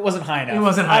list? It wasn't high enough. It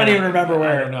wasn't high enough. I don't even remember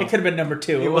where. It could have been number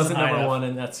 2. It wasn't high number enough. 1,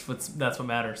 and that's what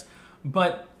matters.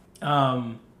 But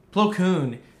Plo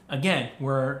Koon, again,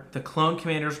 where the clone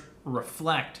commanders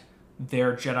reflect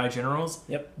their Jedi generals.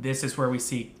 Yep. This is where we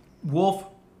see Wolf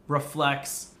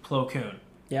reflects Plo Koon.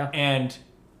 Yeah. And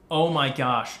oh my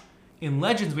gosh, in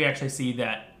Legends we actually see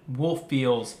that Wolf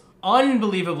feels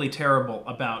unbelievably terrible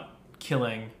about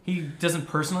killing. He doesn't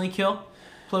personally kill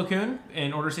Plo Koon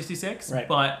in Order 66, right,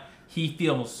 but he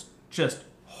feels just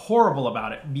horrible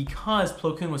about it because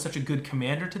Plo Koon was such a good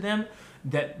commander to them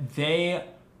that they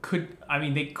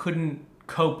couldn't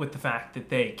cope with the fact that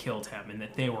they killed him and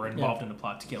that they were involved in the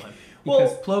plot to kill him.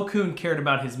 Because Plo Koon cared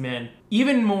about his men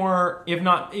even more, if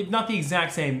not the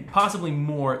exact same, possibly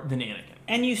more than Anakin.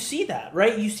 And you see that,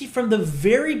 right? You see from the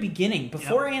very beginning,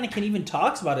 before Anakin even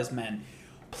talks about his men,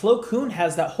 Plo Koon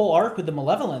has that whole arc with the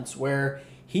Malevolence where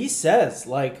he says,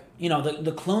 like,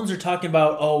 the clones are talking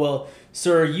about, oh, well,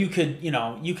 sir, you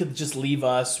could just leave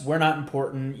us. We're not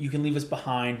important. You can leave us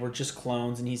behind. We're just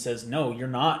clones. And he says, no, you're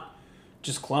not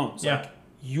just clones. Yeah. Like,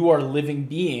 you are living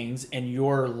beings and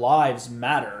your lives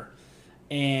matter.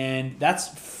 And that's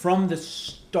from the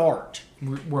start.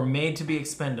 We're made to be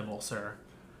expendable, sir.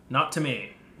 Not to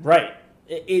me. Right.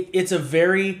 It's a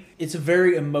very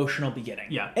emotional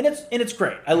beginning. Yeah. And it's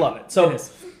great. I love it. So it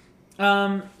is.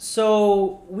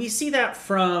 So we see that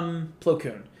from Plo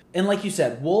Koon. And like you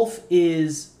said, Wolf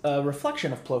is a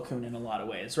reflection of Plo Koon in a lot of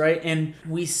ways, right? And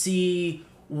we see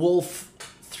Wolf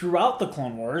throughout the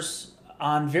Clone Wars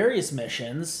on various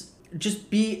missions just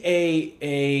be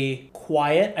a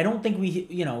quiet. I don't think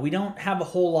we don't have a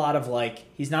whole lot of like,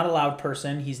 he's not a loud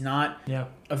person. He's not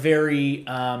a very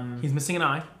he's missing an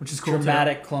eye, which is cool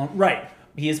dramatic clone. Right.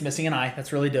 He is missing an eye.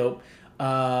 That's really dope.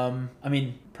 I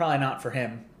mean, probably not for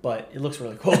him, but it looks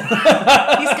really cool.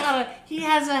 He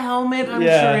has a helmet. I'm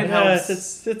sure it helps.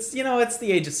 It's it's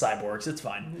the age of cyborgs. It's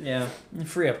fine. Yeah.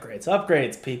 Free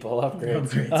upgrades, people.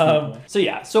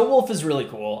 Upgrades. So Wolf is really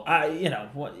cool.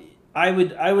 I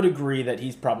would agree that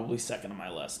he's probably second on my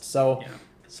list. So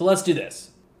let's do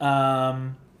this.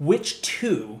 Which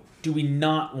two do we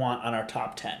not want on our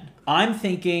top 10? I'm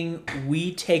thinking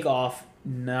we take off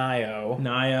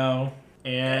Nio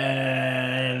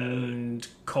and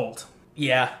Colt.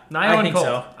 Yeah, Nio I and think Colt.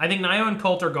 so. I think Nio and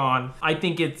Colt are gone. I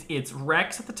think it's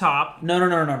Rex at the top.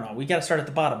 No. We got to start at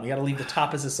the bottom. We got to leave the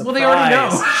top as a surprise. Well, they already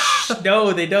know.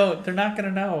 No, they don't. They're not going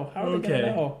to know. How are they going to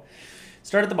know?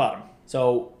 Start at the bottom.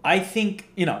 So I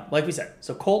think, like we said,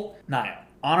 so Colt, Nio.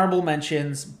 Honorable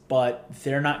mentions, but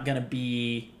they're not going to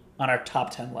be on our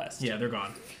top 10 list. Yeah, they're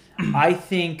gone. I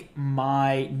think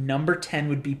my number 10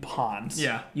 would be Pons.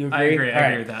 Yeah, You agree? I agree. I All agree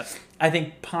right. with that. I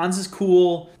think Pons is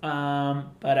cool,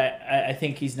 but I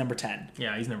think he's number 10.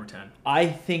 Yeah, he's number 10. I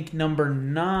think number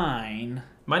 9...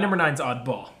 My number 9's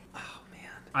Oddball. Oh, man.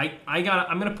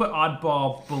 I'm gonna put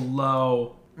Oddball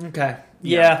below. Okay.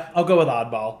 Yeah, I'll go with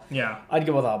Oddball. Yeah. I'd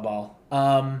go with Oddball.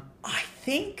 I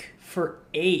think for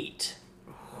 8...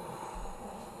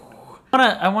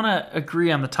 I want to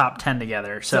agree on the top 10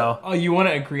 together. So you want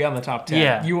to agree on the top 10?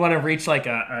 Yeah. You want to reach like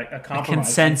a compromise.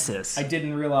 consensus. I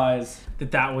didn't realize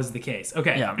that was the case.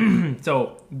 Okay. Yeah.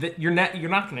 So you're not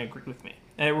going to agree with me,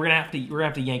 and we're gonna have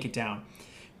to yank it down,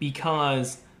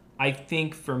 because I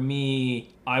think for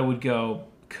me I would go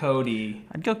Cody,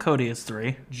 I'd go Cody as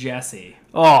 3. Jesse.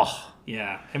 Oh.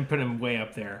 Yeah, and put him way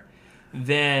up there.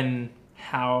 Then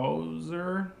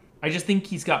Hauser. I just think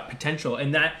he's got potential,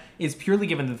 and that is purely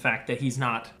given the fact that he's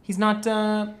not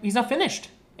finished,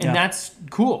 and that's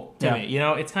cool to me.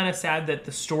 It's kind of sad that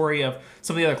the story of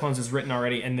some of the other clones is written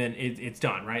already, and then it's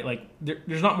done, right? Like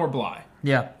there's not more Bly.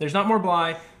 Yeah. There's not more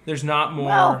Bly. There's not more.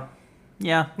 Well,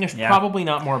 yeah. There's probably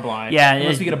not more Bly. Yeah,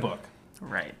 unless we get a book.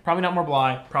 Right. Probably not more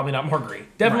Bly. Probably not more Gree.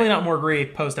 Definitely not more Gree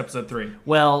post episode 3.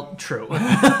 Well, true.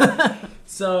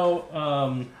 So,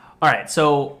 all right,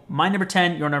 so my number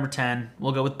 10, your number 10.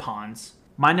 We'll go with Pons.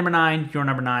 My number 9, your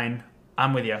number 9.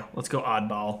 I'm with you. Let's go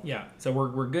Oddball. yeah. So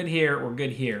we're good here. We're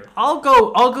good here. I'll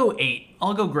go 8.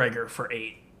 I'll go Gregor for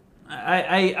 8.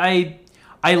 I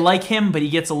like him, but he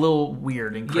gets a little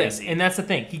weird and crazy. Yes, and that's the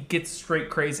thing. He gets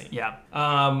straight crazy. Yeah.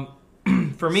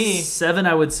 For me, 7,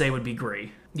 I would say, would be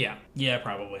Gree. yeah,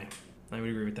 probably. I would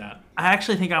agree with that. I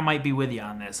actually think I might be with you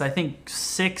on this. I think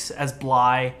 6 as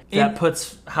Bly. That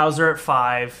puts Hauser at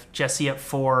 5, Jesse at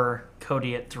 4,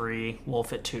 Cody at 3,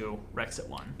 Wolf at 2, Rex at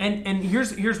 1. And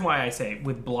here's why I say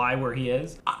with Bly where he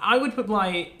is, I would put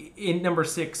Bly in number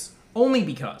 6 only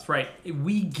because, right,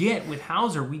 with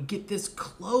Hauser, we get this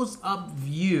close-up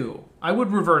view. I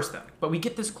would reverse them, but we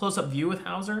get this close-up view with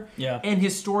Hauser. Yeah. And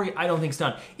his story, I don't think is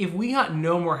done. If we got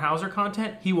no more Hauser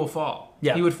content, he will fall.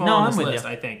 Yeah. He would fall No, on I'm this with list,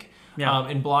 you. I think. Yeah.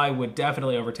 And Bly would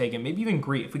definitely overtake him. Maybe even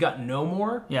Gree. If we got no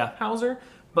more Hauser.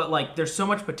 But, like, there's so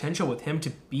much potential with him to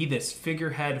be this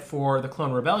figurehead for the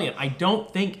Clone Rebellion. I don't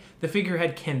think the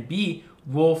figurehead can be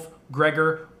Wolf,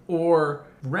 Gregor, or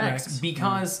Rex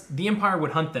because the Empire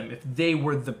would hunt them if they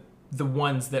were the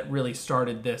ones that really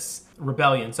started this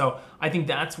rebellion. So I think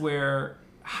that's where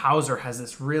Hauser has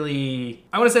this really,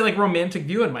 I want to say, like, romantic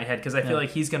view in my head, because I feel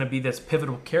like he's going to be this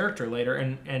pivotal character later.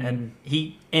 And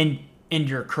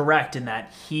you're correct in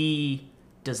that he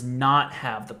does not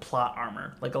have the plot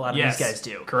armor like a lot of these guys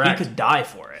do. Correct. He could die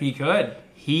for it. He could.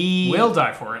 He will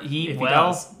die for it.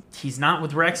 He's not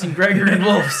with Rex and Gregor and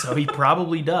Wolf, so he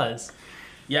probably does.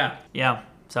 Yeah. Yeah.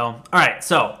 So, all right.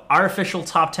 So, our official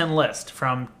top 10 list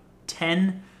from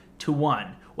 10 to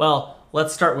 1. Well,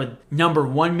 let's start with number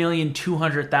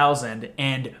 1,200,000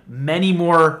 and many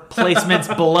more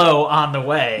placements below on the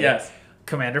way. Yes.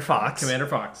 Commander Fox. Commander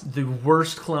Fox. The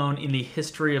worst clone in the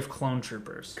history of clone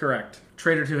troopers. Correct.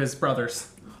 Traitor to his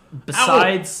brothers.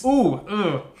 Besides,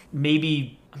 Ooh.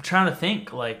 maybe, I'm trying to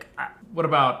think, like... What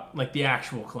about, like, the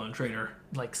actual clone traitor?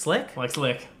 Like Slick? Like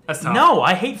Slick. That's tough. No,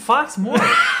 I hate Fox more.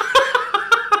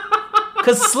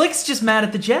 Because Slick's just mad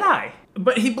at the Jedi.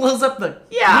 But he blows up the...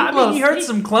 Yeah, I mean, he hurt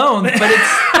some clones, but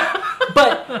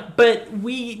it's... but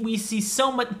we see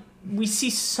so much... we see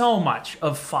so much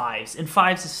of Fives, and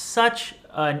Fives is such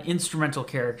an instrumental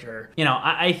character. You know,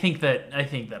 I think that I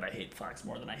hate Fox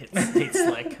more than I hate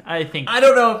Slick. I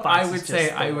don't know if Fox I is would just say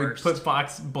the I would worst. put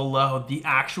Fox below the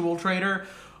actual traitor,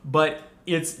 but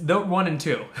it's the 1 and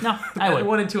 2. No, I would.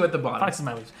 1 and 2 at the bottom. Fox is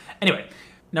my least. Anyway,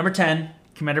 number 10,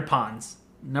 Commander Pons.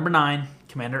 Number 9,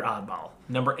 Commander Oddball.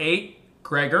 Number 8,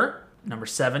 Gregor. Number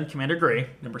 7, Commander Gray.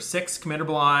 Number 6, Commander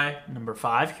Bly. Number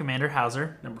 5, Commander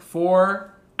Hauser. Number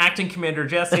 4, Acting Commander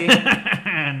Jesse.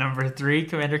 Number 3,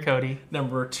 Commander Cody.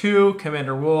 Number 2,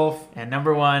 Commander Wolf. And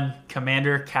number 1,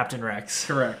 Commander Captain Rex.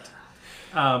 Correct.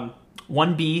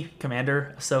 1B,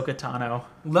 Commander Ahsoka Tano.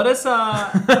 Let us.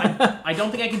 I don't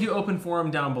think I can do open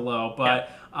forum down below, but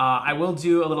I will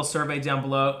do a little survey down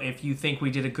below if you think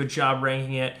we did a good job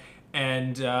ranking it,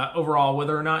 and overall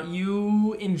whether or not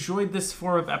you enjoyed this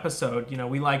form of episode. You know,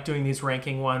 we like doing these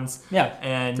ranking ones. Yeah,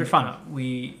 and they're fun.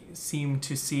 We seem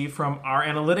to see from our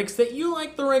analytics that you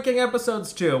like the ranking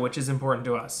episodes too, which is important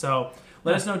to us. So.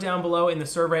 Let us know down below in the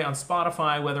survey on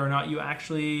Spotify whether or not you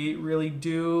actually really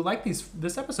do like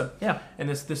this episode. Yeah. And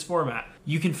this format.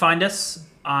 You can find us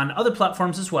on other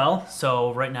platforms as well.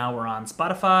 So right now we're on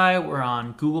Spotify, we're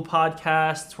on Google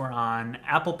Podcasts, we're on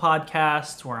Apple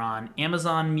Podcasts, we're on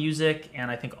Amazon Music,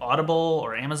 and I think Audible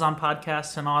or Amazon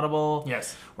Podcasts and Audible.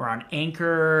 Yes. We're on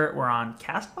Anchor, we're on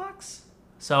Castbox.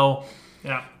 So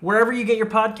Yeah. wherever you get your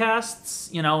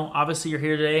podcasts, you know, obviously you're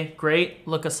here today. Great.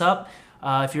 Look us up.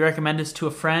 If you recommend us to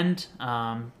a friend,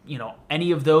 you know,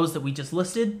 any of those that we just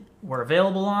listed, we're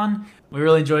available on. We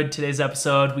really enjoyed today's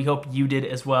episode. We hope you did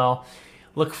as well.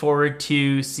 Look forward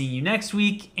to seeing you next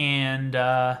week. And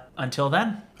until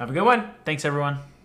then, Have a good one. thanks, everyone.